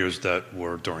areas that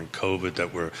were during COVID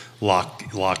that were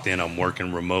locked in. I'm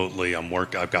working remotely.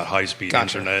 I've got high speed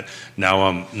internet.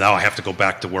 Now I have to go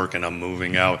back to work and I'm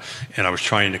moving out. And I was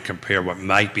trying to compare what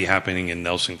might be happening in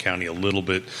Nelson County a little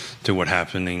bit to what's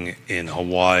happening in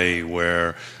Hawaii,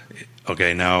 where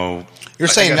now. You're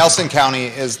saying Nelson County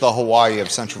is the Hawaii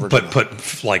of Central Virginia.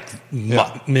 But like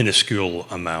minuscule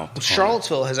amount.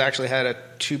 Charlottesville has actually had a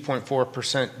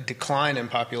 2.4% decline in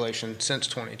population since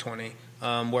 2020,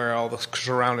 where all the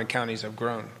surrounding counties have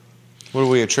grown. What do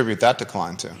we attribute that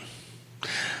decline to?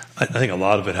 I think a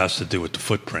lot of it has to do with the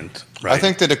footprint, right? I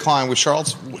think the decline with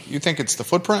Charlottesville, you think it's the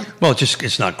footprint? Well,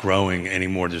 it's not growing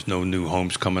anymore. There's no new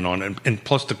homes coming on. And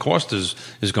plus the cost is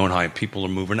going high. People are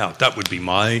moving out. That would be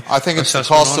my I think it's the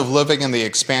cost of living and the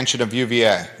expansion of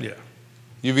UVA. Yeah.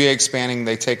 UVA expanding,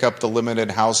 they take up the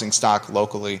limited housing stock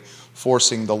locally,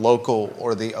 forcing the local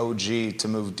or the OG to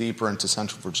move deeper into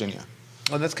Central Virginia.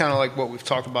 Well, that's kind of like what we've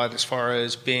talked about as far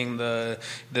as being the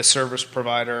service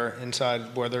provider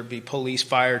inside, whether it be police,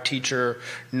 fire, teacher,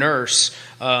 nurse.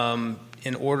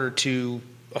 In order to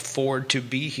afford to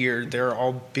be here, they're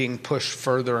all being pushed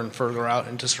further and further out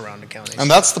into surrounding counties. And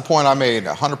that's the point I made,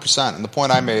 100%. And the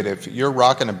point I made, if you're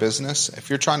rocking a business, if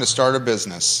you're trying to start a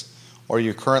business or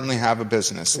you currently have a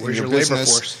business, and your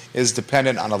business is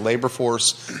dependent on a labor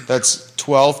force that's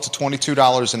 $12 to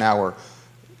 $22 an hour,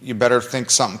 you better think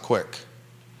something quick.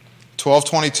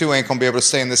 1222 ain't going to be able to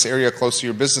stay in this area close to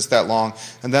your business that long,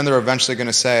 and then they're eventually going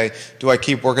to say, do I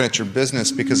keep working at your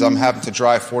business because I'm having to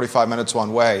drive 45 minutes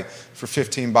one way for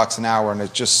 $15 an hour, and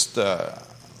it just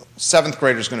seventh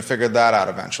grader's going to figure that out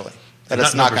eventually. That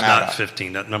it's not going to add up.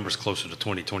 15. That number's closer to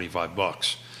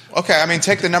 $20-$25. Okay, I mean,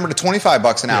 take the number to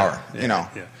 $25 an hour,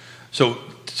 Yeah. So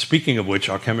speaking of which,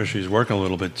 our chemistry is working a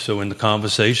little bit. So in the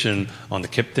conversation on the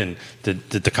Kipton, did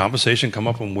the conversation come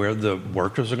up on where the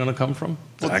workers are going to come from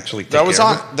to actually take care of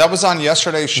it? That was on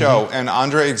yesterday's show, and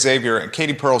Andre Xavier and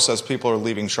Katie Pearl says people are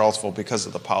leaving Charlottesville because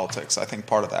of the politics. I think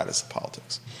part of that is the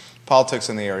politics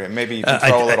in the area. Maybe you can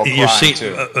throw a little crime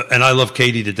too. And I love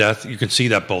Katie to death. You can see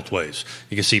that both ways.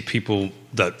 You can see people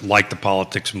that like the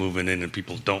politics moving in and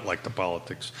people don't like the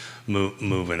politics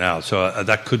moving out. So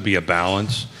that could be a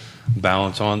balance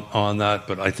on that,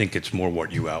 but I think it's more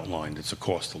what you outlined. It's a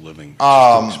cost of living.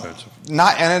 It's too expensive.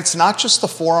 And it's not just the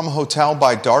Forum Hotel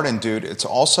by Darden, dude. It's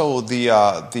also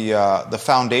the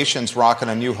Foundation's rocking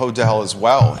a new hotel as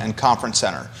well and conference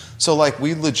center. So like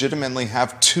we legitimately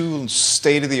have two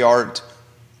state-of-the-art.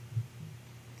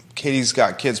 Katie's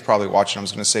got kids probably watching. I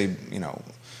was going to say,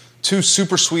 two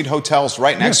super sweet hotels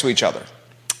right next to each other.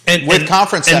 With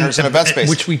conference centers and event spaces.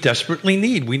 Which we desperately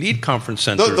need. We need conference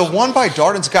centers. The one by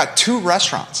Darden's got two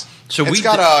restaurants. So it's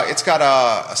got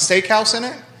a steakhouse in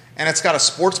it, and it's got a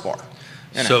sports bar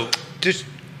in it.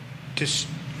 Just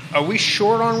are we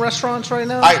short on restaurants right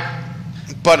now?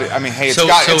 It's got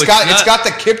the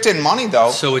Kipton money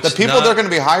though. So the people they're going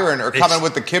to be hiring are coming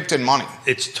with the Kipton money.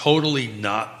 It's totally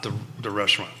not the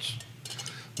restaurants.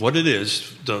 What it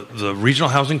is, the Regional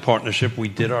Housing Partnership, we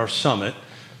did our summit.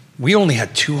 We only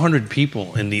had 200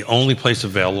 people, and the only place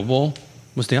available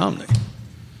was the Omni,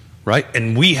 right?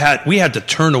 And we had to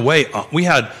turn away. We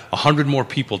had 100 more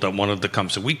people that wanted to come,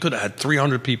 so we could have had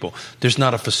 300 people. There's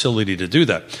not a facility to do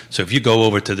that. So if you go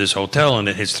over to this hotel and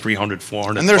it hits 300,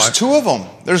 400, and there's 2 of them.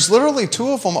 There's literally 2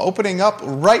 of them opening up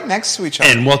right next to each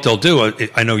other. And what they'll do,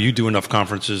 I know you do enough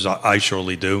conferences. I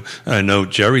surely do. And I know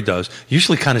Jerry does.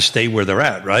 Usually, kind of stay where they're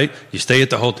at, right? You stay at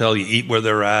the hotel, you eat where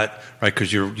they're at. Right,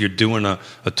 because you're doing a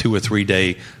 2 or 3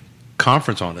 day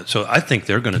conference on it. So I think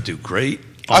they're going to do great.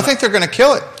 I think they're going to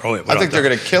kill it. Oh, yeah, I think they're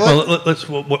going to kill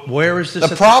it. Where is this?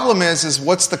 The problem is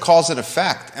what's the cause and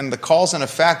effect? And the cause and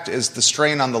effect is the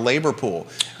strain on the labor pool.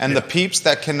 And the peeps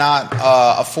that cannot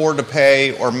afford to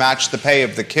pay or match the pay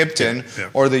of the Kipton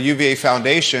or the UVA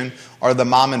Foundation are the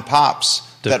mom and pops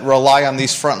that rely on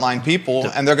these frontline people,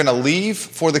 and they're going to leave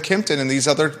for the Kimpton and these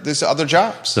other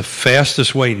jobs. The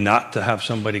fastest way not to have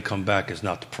somebody come back is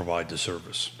not to provide the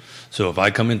service. So if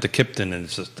I come into Kipton and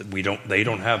it's just they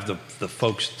don't have the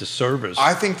folks to service.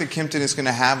 I think that Kimpton is going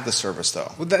to have the service,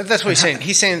 though. Well, that's what he's saying.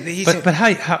 He's saying. But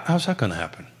how's that going to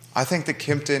happen? I think that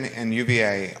Kimpton and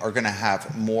UVA are going to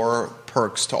have more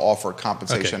perks to offer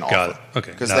compensation got offer. it.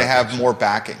 Okay, because they have more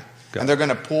backing. And they're going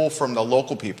to pull from the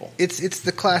local people. It's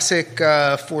the classic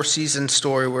Four Seasons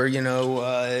story where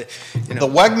the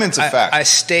Wegmans effect. I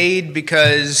stayed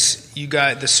because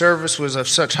the service was of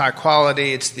such high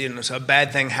quality. It's a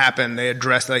bad thing happened. They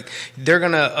addressed they're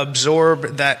going to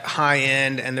absorb that high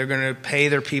end and they're going to pay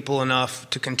their people enough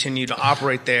to continue to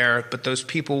operate there. But those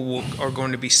people are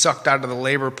going to be sucked out of the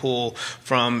labor pool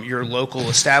from your local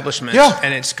establishments,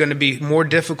 and it's going to be more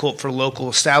difficult for local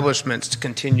establishments to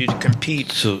continue to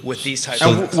compete with these types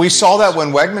of things. We saw that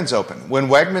when Wegmans opened. When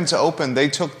Wegmans opened, they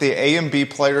took the A and B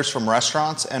players from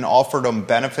restaurants and offered them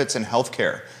benefits and health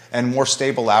care and more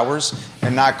stable hours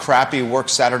and not crappy work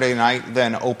Saturday night,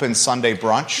 then open Sunday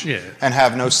brunch and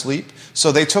have no sleep.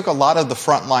 So they took a lot of the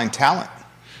frontline talent.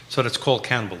 So that's called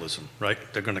cannibalism, right?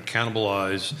 They're going to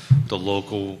cannibalize the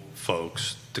local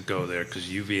folks to go there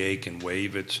because UVA can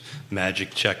waive its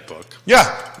magic checkbook.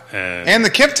 Yeah, and the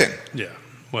Kipton. Yeah,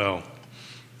 well,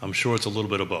 I'm sure it's a little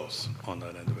bit of both on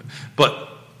that end of it. But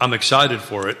I'm excited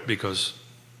for it because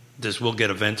this will get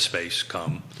event space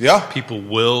come. Yeah.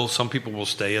 Some people will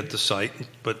stay at the site,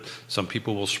 but some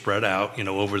people will spread out,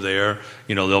 over there.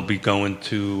 They'll be going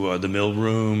to the mill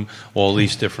room, all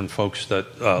these different folks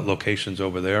locations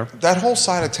over there. That whole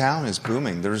side of town is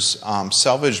booming. There's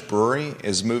Selvage Brewery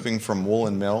is moving from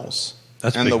Woolen Mills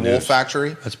and the Wool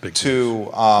Factory to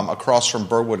across from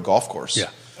Burwood Golf Course. Yeah.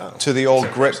 To the old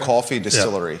Grit Coffee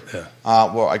Distillery. Yeah.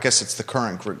 Well, I guess it's the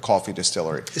current Grit Coffee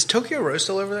Distillery. Is Tokyo Rose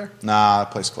still over there? Nah,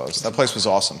 that place closed. That place was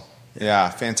awesome. Yeah,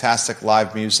 fantastic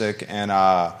live music and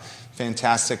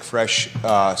fantastic fresh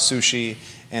sushi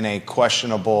in a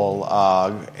questionable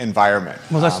environment.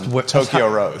 Well, that's Tokyo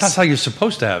Rose. That's how you're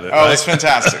supposed to have it. Oh, it's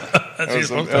fantastic.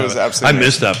 It was absolutely. I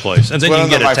missed that place. And then you can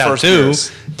get a tattoo.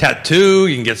 Tattoo.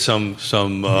 You can get some.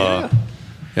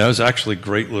 Yeah, it was actually a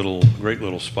great little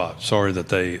spot. Sorry that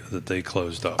they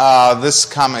closed up. This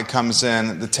comment comes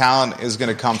in. The talent is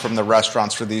going to come from the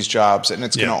restaurants for these jobs, and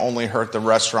it's going to only hurt the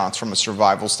restaurants from a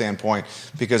survival standpoint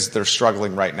because they're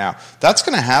struggling right now. That's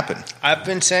going to happen. I've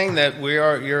been saying that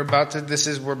we're about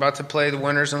to play the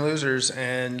winners and losers,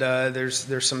 and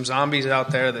there's some zombies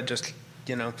out there that just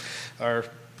are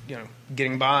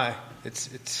getting by.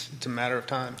 It's a matter of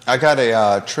time. I got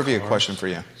a trivia question for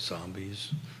you.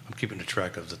 Zombies. I'm keeping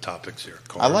track of the topics here.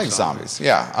 I like zombies.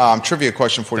 Yeah. Trivia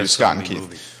question for you, Scott and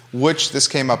Keith. This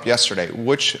came up yesterday.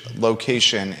 Which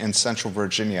location in Central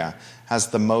Virginia has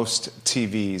the most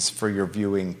TVs for your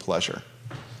viewing pleasure?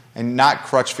 And not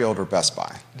Crutchfield or Best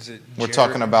Buy. We're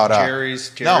talking about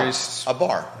Jerry's. No, a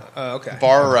bar. Okay.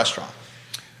 Bar or restaurant.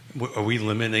 Are we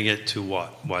limiting it to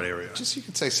what? What area? Just you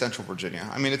could say Central Virginia.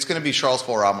 I mean, it's going to be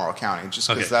Charlottesville or Albemarle County, just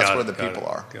because that's where the people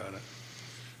are. Got it.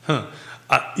 Huh.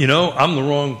 I'm the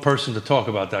wrong person to talk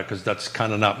about that because that's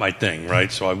kind of not my thing,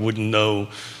 right? So I wouldn't know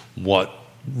what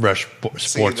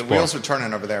sports. The wheels are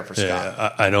turning over there for Scott.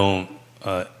 Yeah, I don't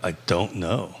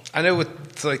know. I know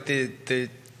with like the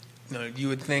you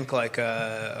would think like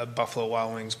a Buffalo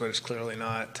Wild Wings, but it's clearly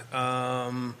not.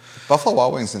 Buffalo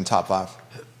Wild Wings in top 5.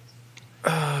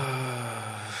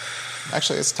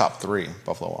 Actually, it's top 3.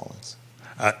 Buffalo Wild Wings.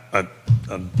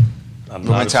 I'm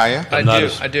Let me tell you.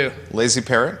 I do. Lazy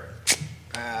Parrot.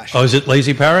 Oh, is it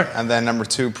Lazy Parrot? And then number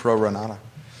 2, Pro Renata.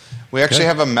 We actually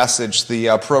have a message.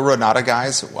 The Pro Renata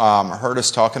guys heard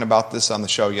us talking about this on the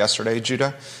show yesterday,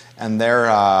 Judah, and they're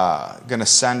going to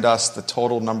send us the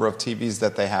total number of TVs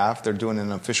that they have. They're doing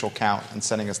an official count and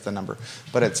sending us the number.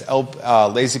 But it's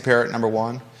Lazy Parrot number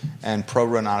 1 and Pro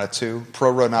Renata 2. Pro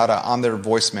Renata on their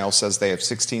voicemail says they have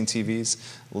 16 TVs.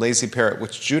 Lazy Parrot,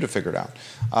 which Judah figured out,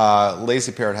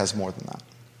 Lazy Parrot has more than that.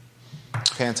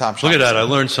 Look at that. I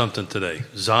learned something today.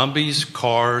 Zombies,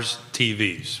 cars,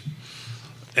 TVs.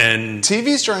 And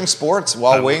TVs during sports,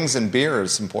 while wings and beer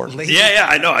is important. Yeah,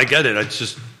 I know. I get it. It's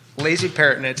just Lazy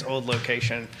Parrot in its old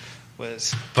location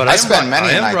was. But I spent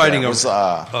many a night there. It was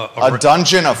a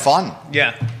dungeon of fun.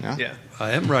 Yeah.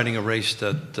 I am riding a race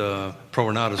that Pro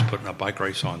Renata's putting a bike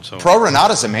race on. So Pro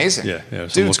Renata's amazing. Yeah.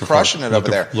 So dude's crushing it over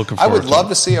there. I would love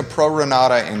to see a Pro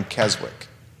Renata in Keswick.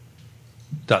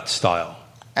 that style.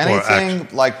 Anything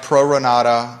like Pro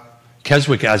Renata.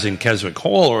 Keswick, as in Keswick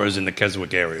Hall, or as in the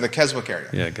Keswick area? The Keswick area.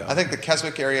 Yeah, got it. I think the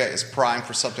Keswick area is prime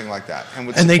for something like that.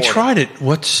 And they tried it.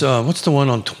 What's the one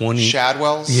on 20?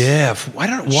 Shadwell's? Yeah. Why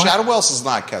don't why? Shadwell's is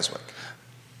not Keswick.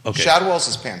 Okay. Shadwell's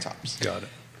is Pantops. Got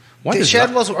it.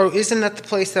 Shadwell's, or isn't that the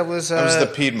place that was? It was the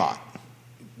Piedmont.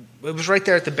 It was right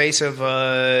there at the base of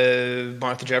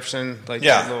Martha Jefferson. Like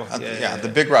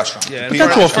the big restaurant. Yeah, but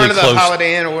that's awfully of the close.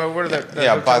 Holiday Inn, or what are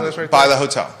the by the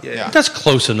hotel. Yeah. But that's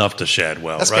close enough to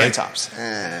Shadwell, that's right? Pantops.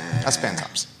 That's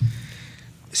Pantops.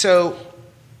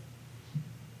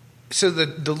 So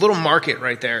the little market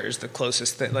right there is the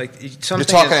closest thing. Like you're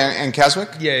talking in Keswick?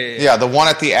 Yeah. The one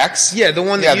at the X. Yeah, the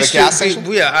one that used the gas station.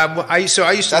 I used to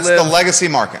live. That's the Legacy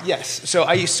Market. Yes. So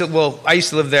I used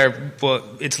to live there. Well,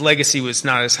 its legacy was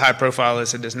not as high profile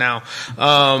as it is now.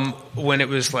 When it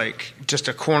was like just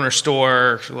a corner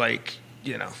store, like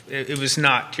it was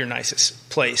not your nicest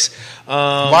place.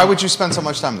 Why would you spend so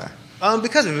much time there?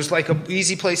 Because it was like an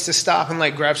easy place to stop and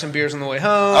like grab some beers on the way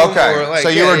home. Okay, or like, so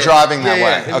you were driving that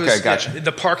way. Okay, gotcha.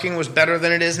 The parking was better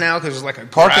than it is now because it was like a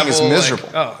parking gravel, is miserable.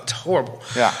 It's horrible.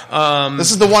 Yeah. This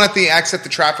is the one at the exit, the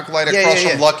traffic light across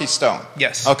from Lucky Stone.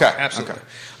 Yes. Okay. Absolutely. Okay.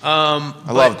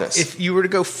 I love this. If you were to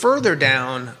go further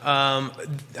down,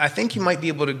 I think you might be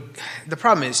able to. The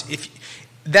problem is if.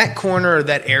 That corner or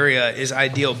that area is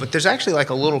ideal, but there's actually like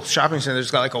a little shopping center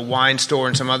that's got like a wine store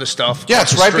and some other stuff. Yeah,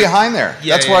 it's right behind there.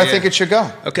 That's where I think it should go.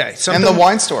 Okay. And the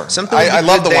wine store. I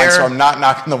love the wine store. I'm not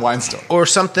knocking the wine store. Or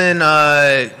something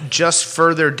just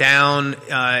further down.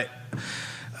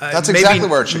 That's exactly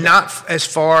where it should go. Not as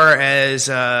far as,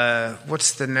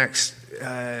 what's the next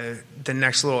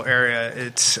little area?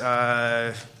 It's,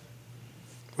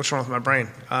 what's wrong with my brain?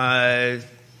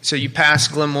 So you pass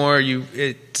Glenmore, you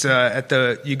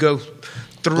go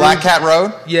through Black Cat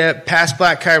Road. Yeah, past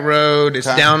Black Cat Road. It's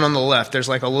down on the left. There's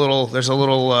like a little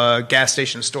gas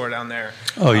station store down there.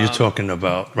 Oh, you're talking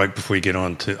about right before you get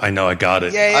on to. I know, I got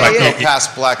it. I don't go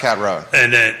past Black Cat Road.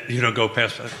 And then you don't go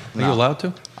past. Are you allowed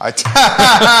to?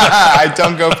 I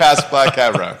don't go past Black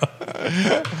Cat Road.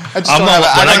 I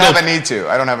don't have a need to.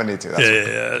 I don't have a need to. That's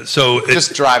yeah. So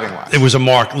just driving wise. It was a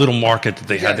little market that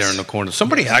they had there in the corner.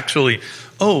 Somebody actually.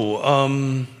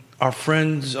 Our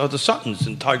friends, the Suttons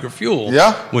and Tiger Fuel,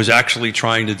 was actually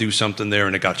trying to do something there,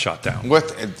 and it got shot down.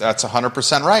 That's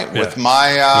 100% right. With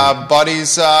my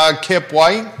buddies Kip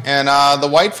White and the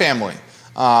White family,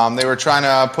 they were trying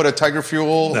to put a Tiger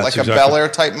Fuel, a Bel Air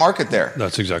type market there.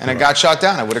 That's exactly right. And it got shot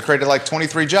down. It would have created like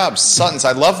 23 jobs. Suttons,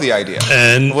 I love the idea.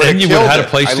 And you would have had a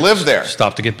place. I lived there.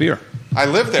 Stop to get beer. I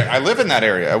live there. I live in that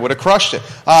area. I would have crushed it.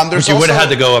 But you would have had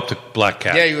to go up to Black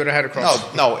Cat. Yeah, you would have had to cross.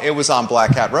 No, it was on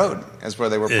Black Cat Road. Is where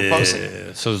they were proposing.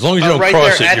 Yeah. So as long as you don't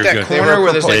cross it, you're good. At that corner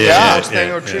where there's like house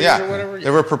thing or trees or whatever. They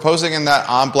were proposing in that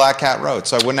on Black Cat Road,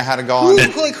 so I wouldn't have had to go on.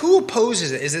 Who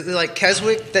opposes it? Is it like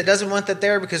Keswick that doesn't want that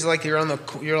there because like you're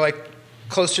like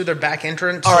close to their back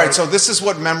entrance? All right, so this is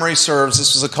what memory serves.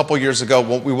 This was a couple years ago.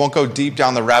 We won't go deep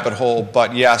down the rabbit hole,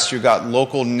 but yes, you got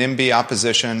local NIMBY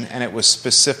opposition, and it was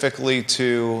specifically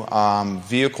to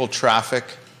vehicle traffic,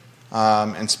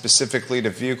 and specifically to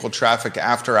vehicle traffic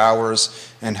after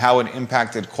hours and how it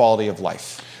impacted quality of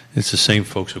life. It's the same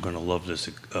folks who are going to love this.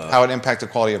 How it impacted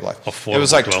quality of life. It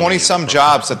was like 20-some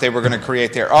jobs that they were going to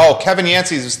create there. Oh, Kevin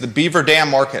Yancey's is the Beaver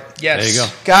Dam Market. Yes. There you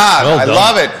go. God, I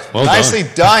love it. Well Nicely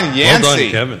done, Yancey. Well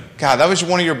done, Kevin. God, that was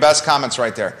one of your best comments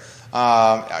right there.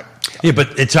 Yeah,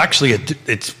 but it's actually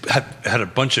it's had a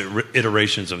bunch of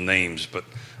iterations of names, but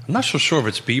I'm not so sure if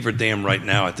it's Beaver Dam right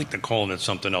now. I think they're calling it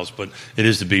something else, but it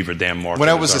is the Beaver Dam Market. When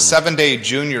it was a 7-day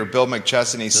junior, Bill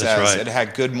McChesney says it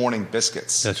had Good Morning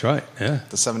biscuits. That's right, yeah.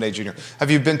 The 7-day junior.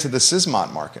 Have you been to the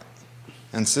Sismont Market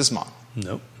in Sismont?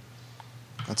 Nope.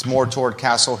 That's more toward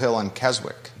Castle Hill and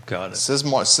Keswick. Got it.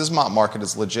 Sismont Market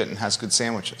is legit and has good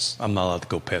sandwiches. I'm not allowed to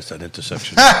go past that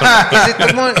intersection. Is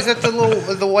that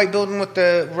the white building with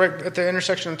right at the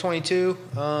intersection of 22?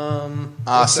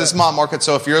 Sismont Market.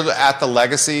 So if you're at the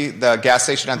Legacy, the gas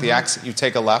station at the X, you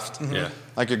take a left. Yeah.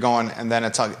 Like you're going, and then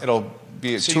it'll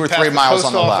be so 2 or 3 miles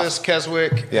on the left. Post office,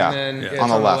 Keswick, and then on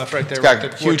the left right there. It's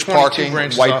got huge parking,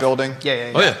 white building.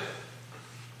 Yeah. Oh yeah.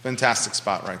 Fantastic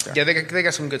spot right there. Yeah, they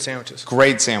got some good sandwiches.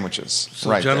 Great sandwiches. So,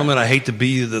 right gentlemen, there. I hate to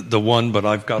be the one, but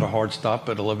I've got a hard stop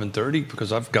at 11:30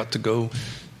 because I've got to go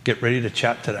get ready to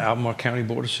chat to the Albemarle County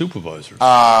Board of Supervisors.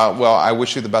 Well, I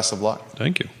wish you the best of luck.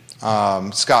 Thank you.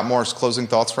 Scott Morris, closing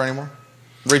thoughts for anyone?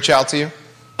 Reach out to you?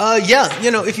 Yeah,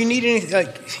 if you need anything,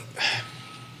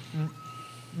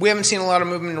 we haven't seen a lot of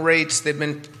movement in rates. They've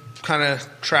been kind of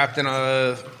trapped in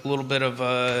a little bit of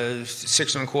a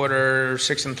 6 1/4,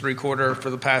 6 3/4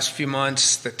 for the past few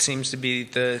months. That seems to be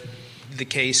the the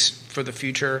case for the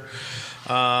future.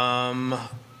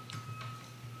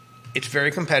 It's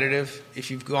very competitive.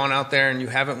 If you've gone out there and you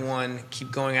haven't won, keep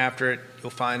going after it. You'll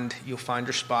find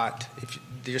your spot. If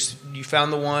you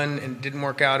found the one and it didn't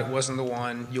work out, it wasn't the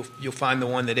one. You'll find the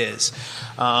one that is.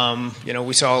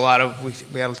 We saw a lot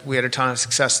of we had a ton of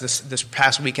success this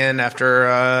past weekend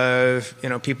after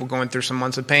people going through some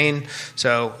months of pain.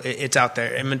 So it's out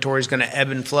there. Inventory is going to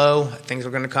ebb and flow. Things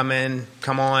are going to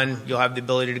come on. You'll have the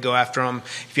ability to go after them.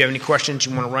 If you have any questions,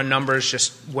 you want to run numbers,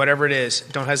 just whatever it is,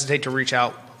 don't hesitate to reach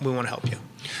out. We want to help you.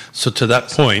 So to that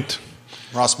point,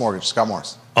 Ross Mortgage, Scott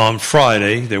Morris. On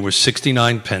Friday, there were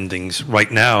 69 pendings.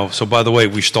 Right now, so by the way,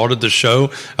 we started the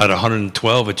show at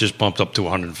 112. It just bumped up to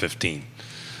 115.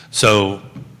 So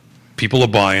people are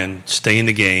buying, stay in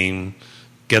the game,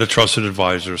 get a trusted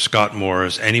advisor, Scott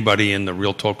Morris, anybody in the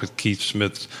Real Talk with Keith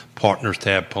Smith's partners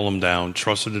tab, pull them down.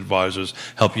 Trusted advisors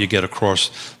help you get across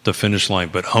the finish line.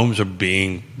 But homes are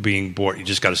being bought. You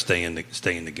just got to stay in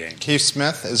the game. Keith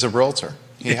Smith is a realtor.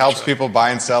 He helps people buy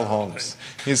and sell homes.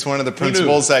 He's one of the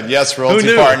principals at Yes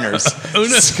Realty Partners.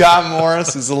 Scott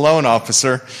Morris is a loan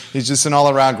officer. He's just an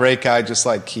all-around great guy, just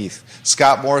like Keith.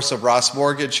 Scott Morris of Ross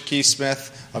Mortgage, Keith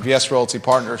Smith of Yes Realty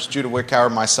Partners, Judah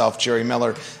Wickhauer, myself, Jerry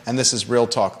Miller, and this is Real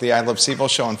Talk, the I Love CVille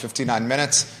show in 59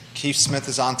 minutes. Keith Smith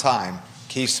is on time.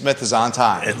 Keith Smith is on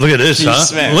time. Look at this, Keith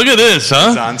Smith. Look at this, huh?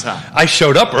 He's on time. I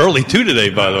showed up early, too, today,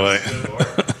 by the way.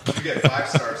 You get 5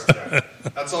 stars today.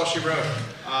 That's all she wrote.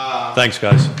 Thanks,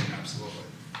 guys.